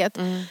kriminalitet.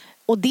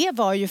 Och det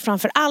var ju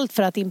framför allt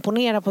för att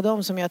imponera på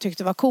dem som jag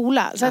tyckte var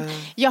coola. Så att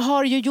jag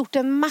har ju gjort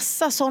en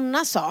massa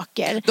sådana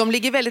saker. De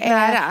ligger väldigt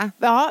nära.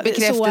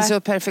 Bekräftelse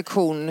och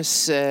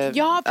perfektions...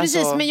 Ja, precis.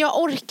 Alltså... Men jag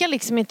orkar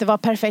liksom inte vara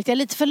perfekt. Jag är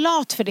lite för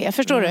lat för det,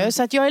 förstår du?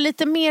 Så att jag är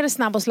lite mer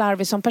snabb och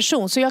slarvig som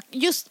person. Så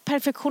just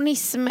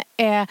perfektionism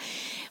är...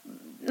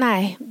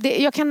 Nej,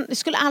 jag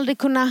skulle aldrig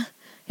kunna...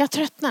 Jag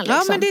tröttnar liksom.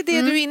 Ja, men det är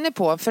det du är inne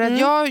på. För att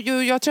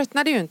jag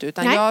tröttnade ju inte,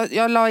 utan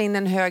jag la in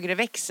en högre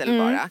växel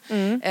bara.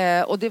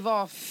 Och det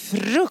var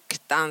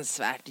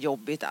fruktansvärt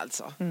jobbigt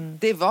alltså.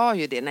 Det var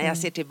ju det när jag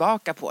ser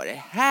tillbaka på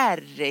det.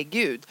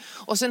 Herregud.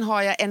 Och sen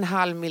har jag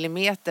 0,5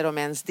 millimeter om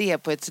ens det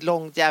på ett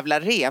långt jävla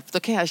rep. Då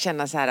kan jag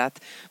känna så här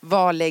att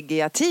vad lägger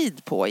jag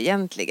tid på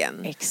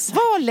egentligen? Exakt.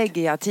 Vad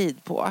lägger jag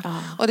tid på?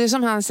 Och det är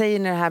som han säger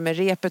när det här med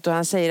repet, och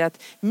han säger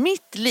att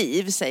mitt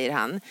liv, säger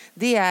han,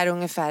 det är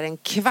ungefär en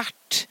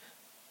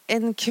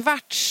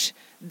kvarts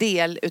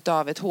del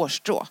utav ett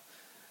hårstrå.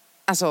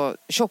 Alltså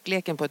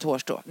tjockleken på ett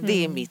hårstrå.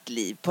 Det är mitt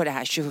liv på det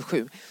här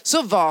 27.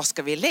 Så vad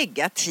ska vi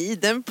lägga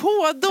tiden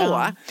på då?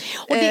 Ja.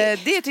 Och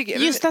det tycker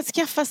jag... Just att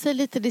skaffa sig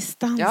lite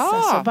distans.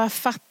 Alltså, bara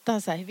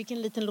fatta så här,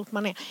 vilken liten lort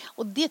man är.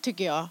 Och det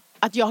tycker jag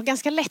att jag har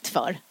ganska lätt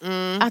för.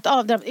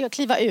 Att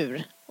kliva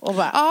ur. Och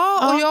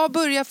och jag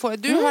börjar få...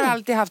 Du har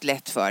alltid haft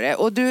lätt för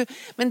det.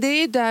 Men det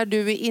är ju där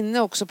du är inne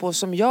också på,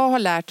 som jag har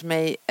lärt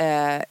mig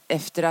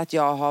efter att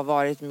jag har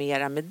varit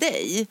mera med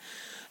dig.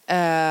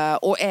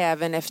 Och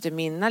även efter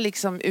mina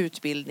liksom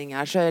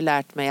utbildningar så har jag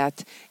lärt mig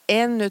att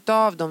en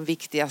av de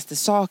viktigaste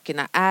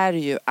sakerna är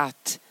ju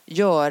att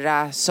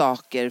göra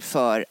saker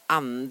för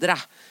andra.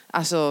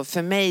 Alltså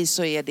för mig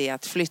så är det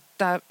att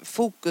flytta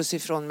fokus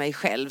ifrån mig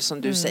själv,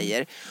 som du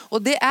säger.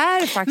 Och det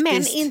är faktiskt...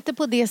 Men inte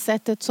på det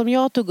sättet som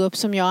jag tog upp,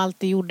 som jag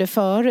alltid gjorde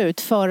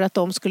förut, för att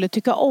de skulle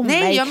tycka om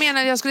mig.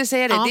 Nej, jag skulle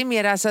säga det. Det är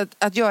mer alltså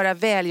att göra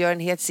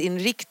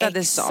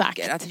välgörenhetsinriktade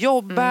saker. Att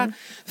jobba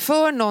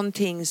för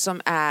någonting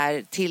som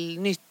är till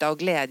nytta och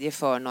glädje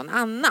för någon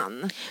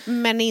annan.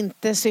 Men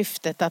inte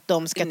syftet att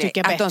de ska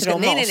tycka bättre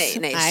om oss.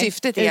 Nej.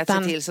 Syftet är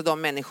att se till så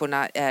de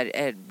människorna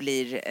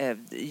blir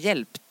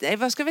hjälpta.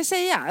 Vad ska vi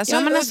säga? Alltså,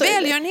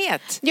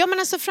 välgörenhet. Ja, men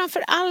alltså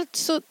framför allt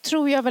så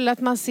tror jag väl att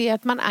man ser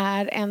att man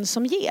är en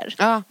som ger.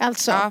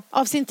 Alltså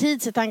av sin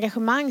tid, sitt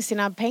engagemang,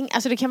 sina pengar.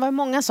 Alltså det kan vara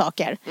många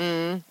saker.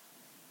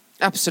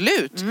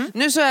 Absolut.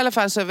 Nu så i alla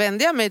fall så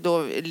vänder jag mig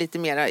då lite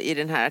mer i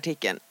den här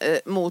artikeln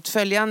mot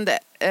följande.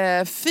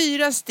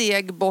 4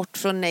 steg bort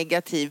från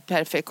negativ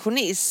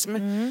perfektionism.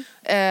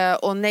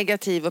 Och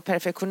negativ och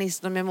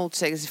perfektionism, de är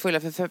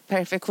motsägelsefulla, för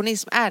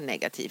perfektionism är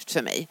negativt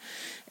för mig.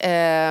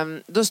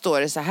 Då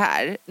står det så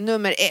här.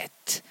 Nummer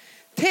 1.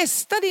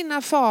 Testa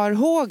dina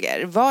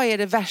farhågor. Vad är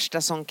det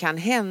värsta som kan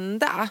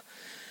hända?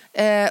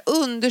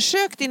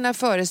 Undersök dina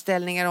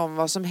föreställningar om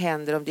vad som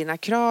händer om dina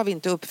krav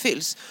inte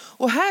uppfylls.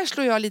 Och här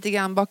slår jag lite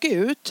grann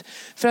bakut.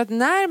 För att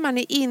när man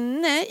är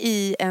inne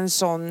i en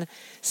sån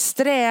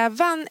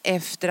strävan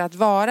efter att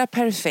vara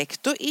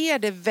perfekt, då är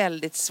det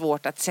väldigt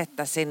svårt att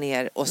sätta sig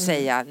ner och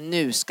säga,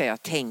 nu ska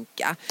jag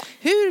tänka.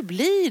 Hur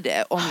blir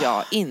det om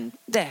jag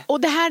inte?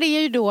 Och det här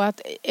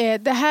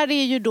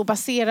är ju då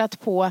baserat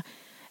på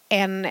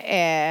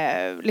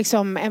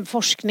en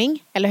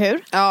forskning, eller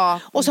hur? Ja.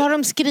 Och så har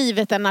de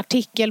skrivit en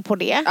artikel på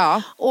det.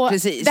 Ja, och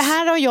precis. Det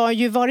här har jag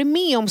ju varit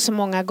med om så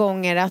många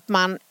gånger, att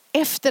man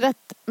efter att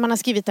man har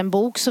skrivit en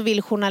bok så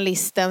vill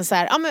journalisten så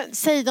här, men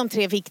säg de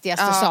 3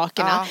 viktigaste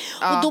sakerna.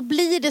 Och då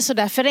blir det så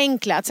där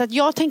förenklat. Så att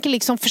jag tänker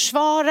liksom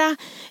försvara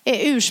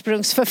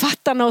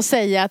ursprungsförfattarna och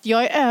säga att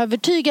jag är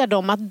övertygad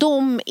om att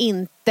de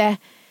inte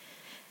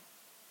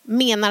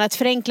menar att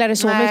förenkla det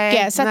så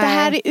mycket. Så att det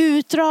här är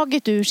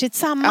utdraget ur sitt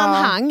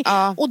sammanhang.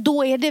 Och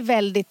då är det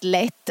väldigt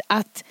lätt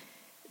att...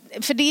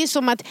 För det är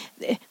som att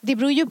det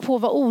beror ju på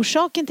vad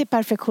orsaken till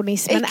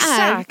perfektionismen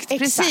är. Exakt,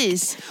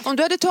 precis. Om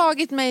du hade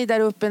tagit mig där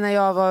uppe när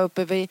jag var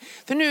uppe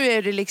för nu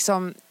är det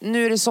liksom,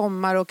 nu är det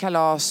sommar och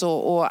kalas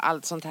och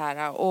allt sånt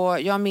här.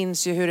 Och jag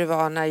minns ju hur det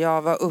var när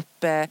jag var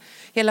uppe,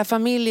 hela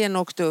familjen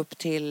åkte upp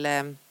till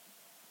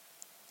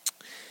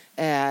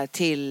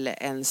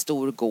en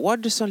stor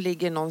gård som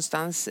ligger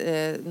någonstans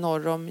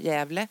norr om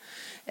Gävle.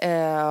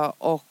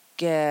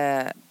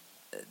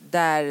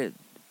 Där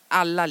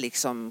alla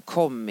liksom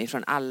kom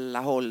ifrån alla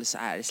håll så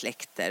här,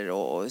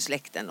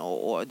 släkten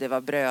och det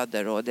var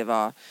bröder och det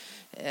var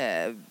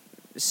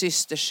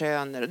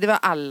systersöner och det var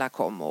alla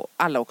kom och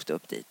alla åkte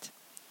upp dit.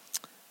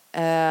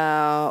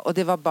 Och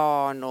det var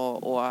barn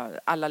och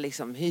alla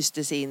liksom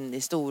hystes in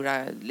i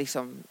stora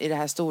liksom i det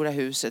här stora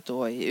huset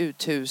och i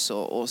uthus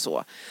och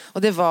så.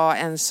 Och det var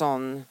en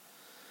sån,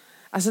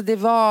 alltså det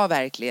var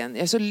verkligen,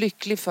 jag är så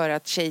lycklig för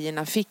att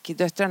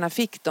döttrarna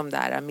fick de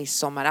där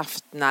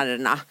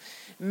midsommaraftnarna.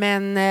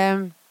 Men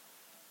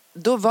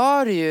då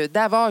var det ju,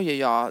 där var ju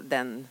jag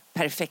den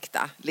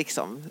perfekta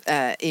liksom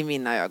i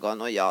mina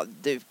ögon och jag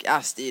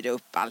styrde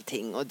upp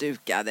allting och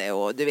dukade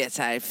och du vet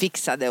så här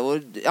fixade och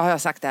jag har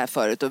sagt det här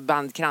förut och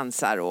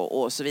bandkransar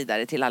och så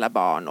vidare till alla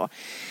barn och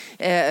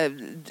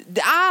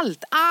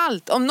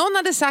allt. Om någon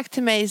hade sagt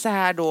till mig så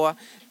här då,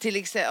 till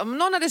exempel, om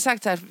någon hade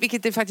sagt så här,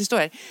 vilket det faktiskt står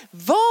här,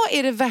 vad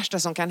är det värsta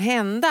som kan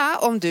hända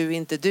om du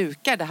inte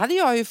dukar? Det hade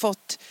jag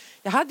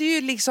hade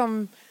ju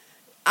liksom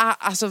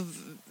alltså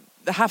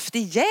haft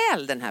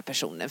ihjäl den här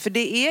personen. För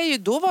det är ju,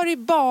 då var det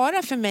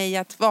bara för mig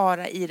att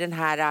vara i den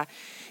här,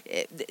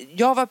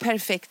 jag var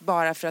perfekt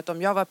bara för att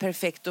om jag var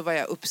perfekt då var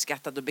jag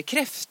uppskattad och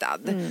bekräftad.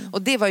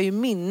 Och det var ju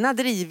mina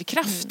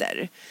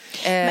drivkrafter.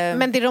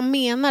 Men det de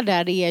menar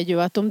där är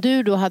ju att om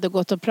du då hade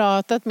gått och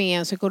pratat med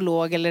en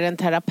psykolog eller en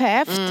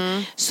terapeut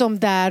som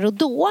där och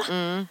då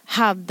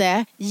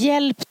hade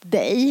hjälpt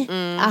dig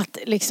att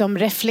liksom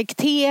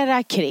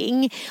reflektera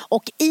kring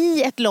och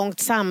i ett långt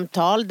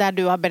samtal där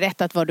du har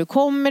berättat var du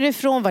kommer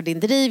ifrån, vad din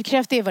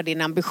drivkraft är, vad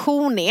din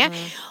ambition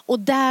är och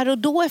där och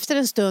då efter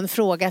en stund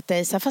frågat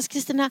dig så här, fast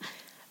Kristina,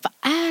 vad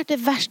är det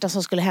värsta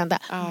som skulle hända?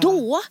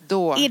 Då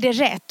är det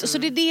rätt. Så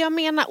det är det jag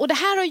menar. Och det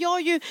här har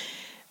jag ju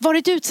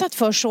varit utsatt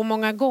för så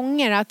många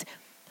gånger att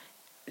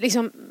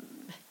liksom,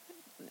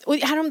 och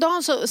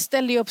häromdagen så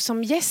ställde jag upp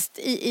som gäst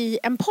i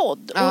en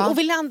podd och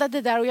vi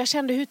landade där och jag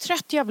kände hur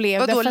trött jag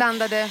blev. Och då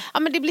landade? Ja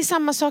men det blir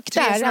samma sak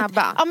tre där.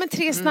 Snabba? Ja men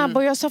 3 snabba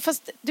och jag sa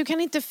fast du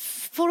kan inte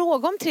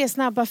fråga om 3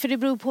 snabba för det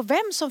beror på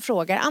vem som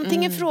frågar.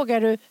 Antingen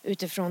frågar du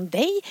utifrån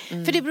dig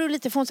för det beror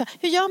lite på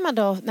hur gör man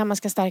då när man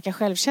ska stärka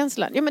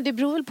självkänslan? Ja men det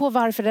beror väl på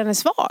varför den är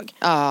svag.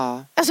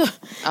 Alltså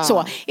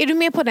så, är du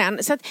med på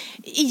den? Så att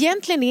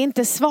egentligen är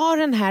inte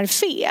svaren här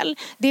fel.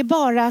 Det är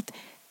bara att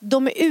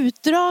de är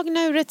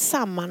utdragna ur ett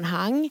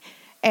sammanhang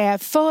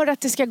för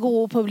att det ska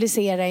gå att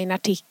publicera i en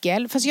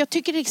artikel. Fast jag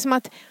tycker liksom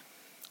att,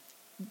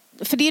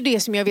 för det är det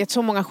som jag vet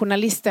så många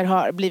journalister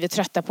har blivit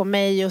trötta på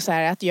mig och så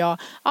här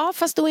att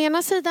fast å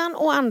ena sidan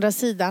och andra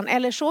sidan,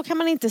 eller så kan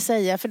man inte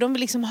säga för de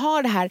vill liksom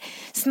ha det här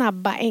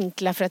snabba,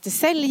 enkla för att det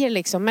säljer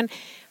liksom.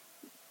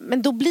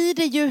 Men då blir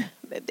det ju,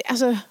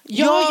 alltså,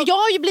 jag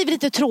har ju blivit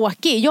lite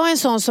tråkig. Jag är en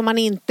sån som man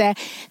inte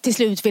till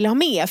slut vill ha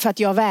med för att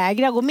jag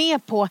vägrar gå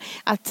med på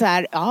att så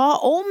här,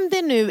 om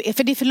det nu är,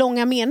 för det är för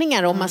långa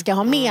meningar om man ska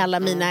ha med alla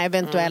mina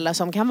eventuella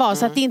som kan vara.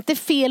 Så att det är inte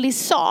fel i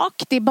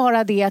sak, det är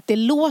bara det att det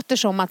låter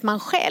som att man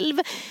själv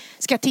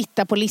ska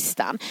titta på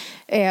listan.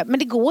 Men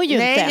det går ju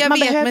inte. Jag man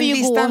vet, behöver men ju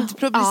listan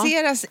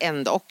publiceras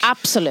ändå.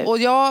 Absolut. Och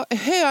jag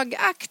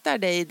högaktar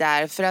dig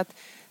där för att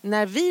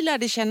när vi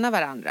lärde känna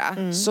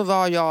varandra så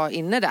var jag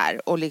inne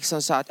där och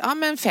liksom sa att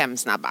 5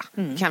 snabba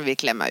kan vi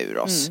klämma ur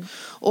oss.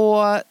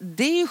 Och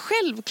det är ju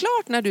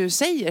självklart när du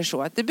säger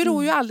så att det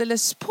beror ju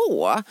alldeles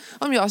på.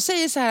 Om jag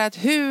säger så här att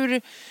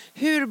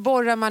hur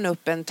borrar man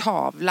upp en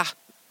tavla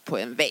på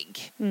en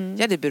vägg?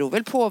 Ja, det beror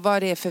väl på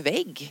vad det är för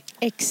vägg.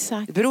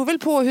 Exakt. Det beror väl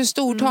på hur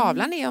stor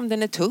tavlan är, om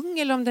den är tung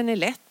eller om den är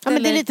lätt. Ja,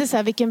 men det är lite så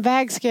här, vilken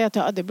väg ska jag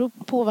ta? Det beror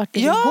på vart du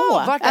vill gå.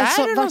 Ja, vart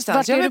är du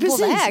någonstans? Vart är du på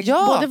väg?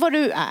 Ja. Både var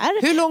du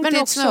är. Hur långt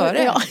är ett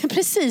snöre? Ja,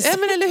 precis. Ja,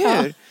 men eller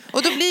hur? Ja.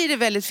 Och då blir det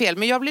väldigt fel.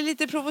 Men jag blir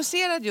lite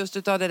provocerad just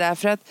utav det där.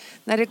 För att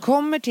när det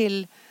kommer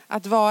till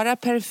att vara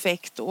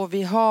perfekt och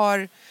vi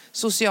har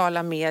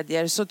sociala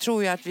medier så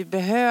tror jag att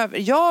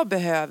jag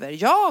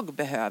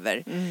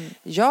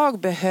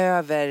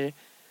behöver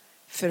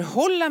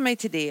förhålla mig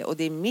till det och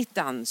det är mitt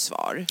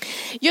ansvar.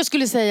 Jag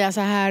skulle säga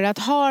så här att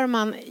har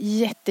man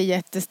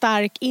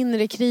jättestark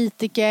inre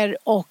kritiker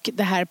och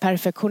det här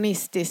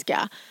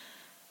perfektionistiska,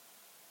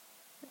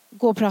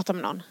 gå och prata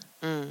med någon.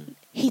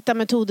 Hitta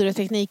metoder och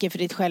tekniker för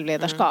ditt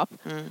självledarskap.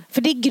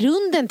 För det är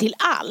grunden till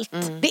allt.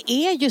 Det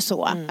är ju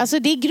så. Alltså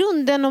det är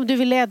grunden om du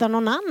vill leda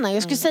någon annan.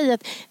 Jag skulle säga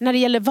att när det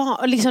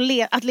gäller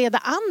liksom att leda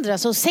andra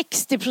så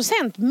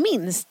 60%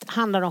 minst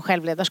handlar om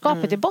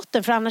självledarskapet i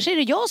botten. För annars är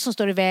det jag som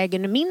står i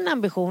vägen med min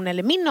ambition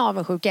eller min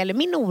avundsjuka eller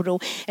min oro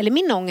eller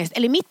min ångest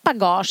eller mitt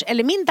bagage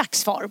eller min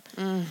dagsform.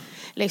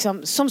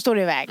 liksom, som står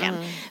i vägen.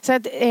 Så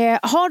att,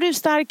 har du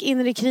stark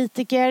inre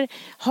kritiker,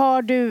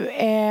 har du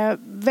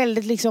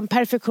väldigt liksom,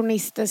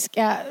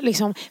 perfektionistiska,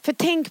 liksom, för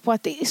tänk på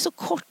att det är så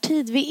kort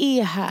tid vi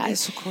är här. Det är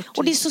så kort tid.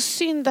 Och det är så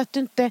synd att du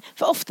inte,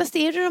 för oftast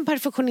är det de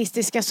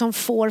perfektionistiska som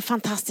får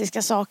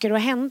fantastiska saker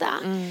att hända.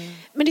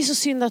 Men det är så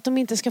synd att de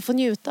inte ska få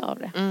njuta av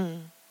det.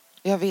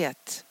 Jag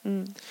vet.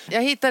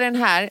 Jag hittar den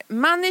här.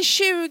 Man är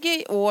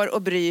 20 år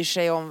och bryr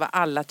sig om vad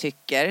alla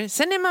tycker.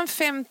 Sen är man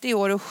 50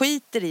 år och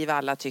skiter i vad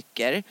alla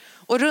tycker.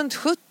 Och runt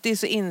 70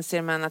 så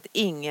inser man att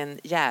ingen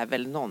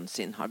jävel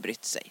någonsin har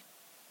brytt sig.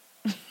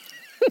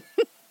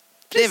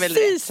 Det är väl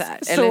rätt så här,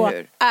 eller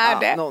hur? Är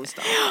det.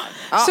 Någonstans.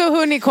 Så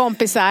hörni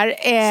kompisar,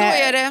 så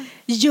är det.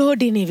 Gör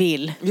det ni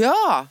vill.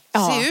 Ja,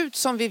 se ut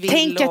som vi vill.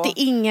 Tänk att det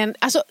är ingen,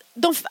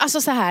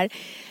 alltså så här,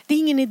 det är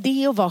ingen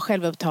idé att vara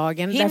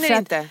självupptagen. Hinner därför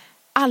inte. Att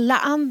alla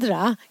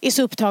andra är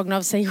så upptagna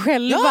av sig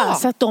själva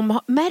så att de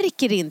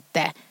märker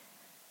inte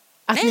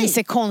att ni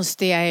ser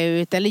konstiga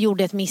ut eller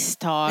gjorde ett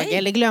misstag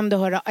eller glömde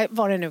höra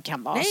vad det nu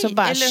kan vara. Så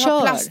bara eller kör.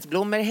 ha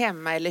plastblommor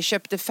hemma eller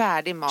köpte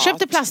färdig mat.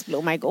 Köpte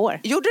plastblommor igår.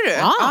 Gjorde du?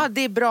 Ja.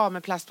 Det är bra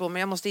med plastblommor.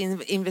 Jag måste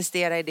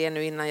investera i det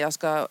nu innan jag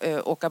ska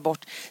åka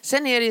bort.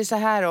 Sen är det ju så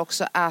här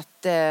också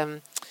att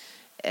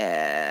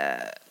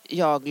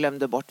jag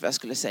glömde bort vad jag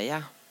skulle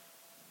säga.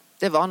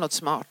 Det var något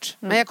smart.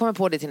 Men jag kommer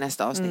på det till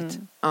nästa avsnitt.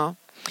 Ja.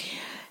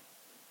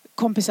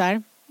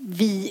 Kompisar,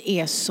 vi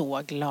är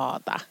så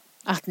glada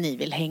att ni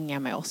vill hänga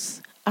med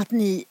oss. Att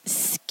ni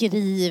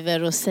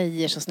skriver och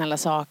säger så snälla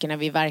saker när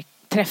vi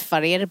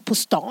träffar er på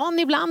stan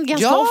ibland,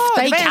 ganska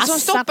ofta i kassan. Ja, det var en som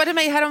stoppade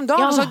mig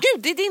häromdagen och sa,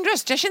 gud, det är din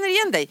röst, jag känner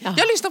igen dig.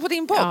 Jag lyssnar på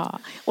din podd. Ja.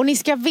 Och ni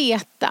ska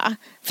veta,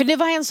 för det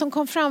var en som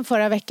kom fram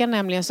förra veckan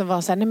nämligen som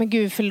var så här, nej men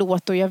gud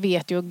förlåt och jag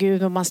vet ju och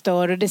gud vad man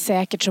stör och det är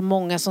säkert så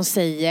många som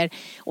säger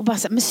och bara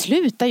så här, men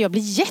sluta, jag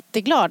blir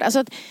jätteglad. Alltså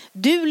att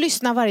du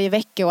lyssnar varje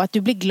vecka och att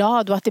du blir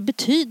glad och att det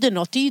betyder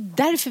något, det är ju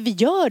därför vi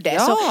gör det.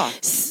 Ja.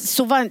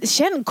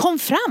 Kom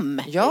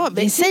fram. Ja,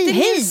 säg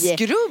hej.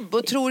 Skrubb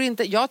och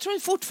jag tror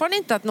fortfarande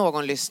inte att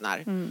någon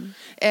lyssnar.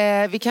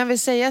 Vi kan väl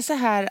säga så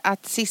här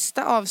att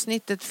sista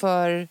avsnittet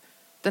för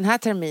den här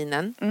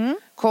terminen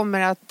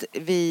kommer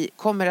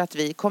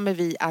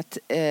vi att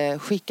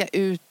skicka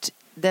ut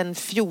den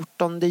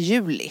 14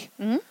 juli.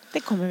 Det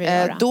kommer vi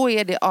göra. Då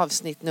är det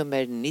avsnitt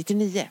nummer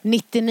 99.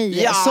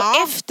 99. Ja.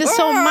 Så efter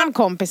sommaren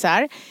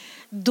kompisar,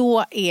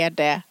 då är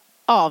det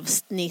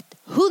avsnitt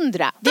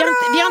 100. Vi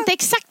har inte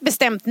exakt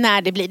bestämt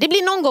när det blir. Det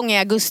blir någon gång i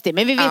augusti,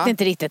 men vi vet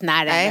inte riktigt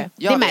när det är.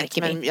 Det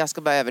märker vi. Men jag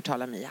ska bara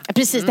övertala Mia.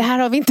 Precis, det här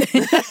har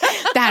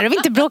vi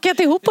inte bråkat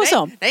ihop oss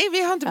om. Nej,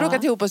 vi har inte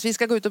bråkat ihop oss. Vi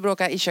ska gå ut och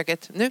bråka i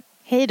köket nu.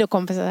 Hej då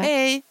kompisar.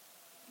 Hej.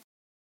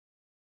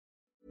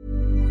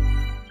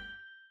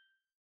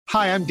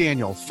 Hi, I'm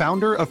Daniel,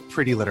 founder of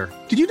Pretty Litter.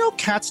 Did you know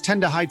cats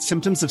tend to hide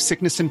symptoms of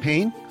sickness and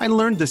pain? I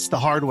learned this the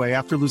hard way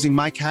after losing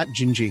my cat,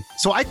 Gingy.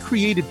 So I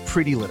created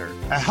Pretty Litter,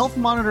 a health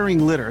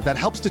monitoring litter that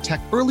helps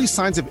detect early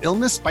signs of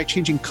illness by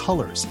changing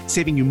colors,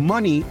 saving you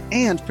money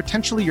and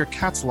potentially your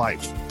cat's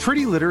life.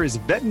 Pretty Litter is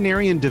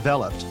veterinarian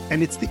developed,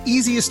 and it's the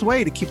easiest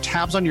way to keep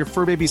tabs on your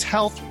fur baby's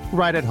health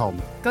right at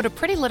home. Go to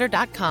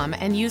prettylitter.com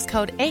and use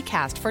code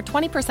ACAST for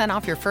 20%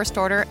 off your first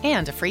order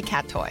and a free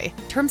cat toy.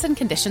 Terms and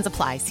conditions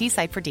apply. See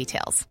site for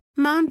details.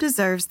 Mom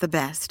deserves the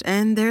best,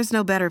 and there's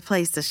no better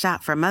place to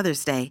shop for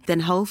Mother's Day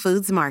than Whole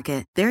Foods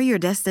Market. They're your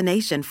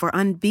destination for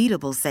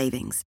unbeatable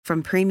savings,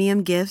 from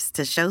premium gifts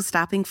to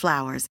show-stopping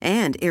flowers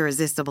and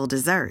irresistible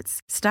desserts.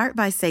 Start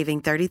by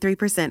saving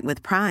 33%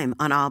 with Prime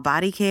on all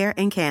body care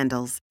and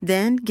candles.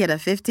 Then get a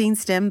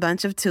 15-stem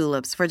bunch of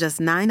tulips for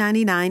just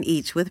 $9.99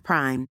 each with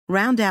Prime.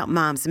 Round out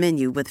Mom's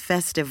menu with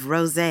festive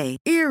rosé,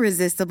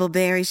 irresistible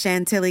berry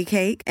chantilly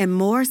cake, and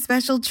more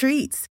special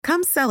treats.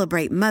 Come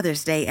celebrate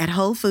Mother's Day at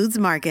Whole Foods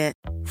Market.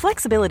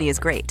 Flexibility is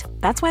great.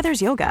 That's why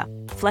there's yoga.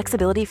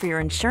 Flexibility for your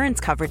insurance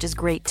coverage is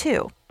great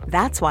too.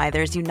 That's why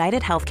there's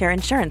United Healthcare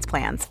Insurance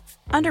Plans.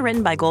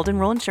 Underwritten by Golden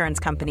Rule Insurance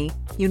Company,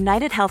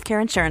 United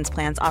Healthcare Insurance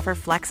Plans offer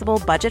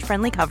flexible,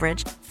 budget-friendly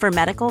coverage for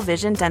medical,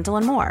 vision, dental,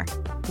 and more.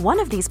 One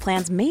of these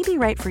plans may be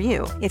right for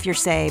you if you're,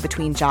 say,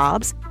 between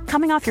jobs,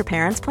 coming off your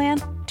parents'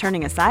 plan,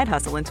 turning a side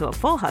hustle into a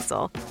full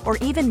hustle, or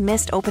even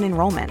missed open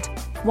enrollment.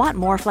 Want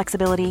more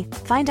flexibility?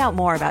 Find out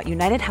more about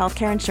United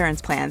Healthcare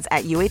Insurance Plans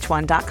at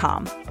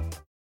uh1.com.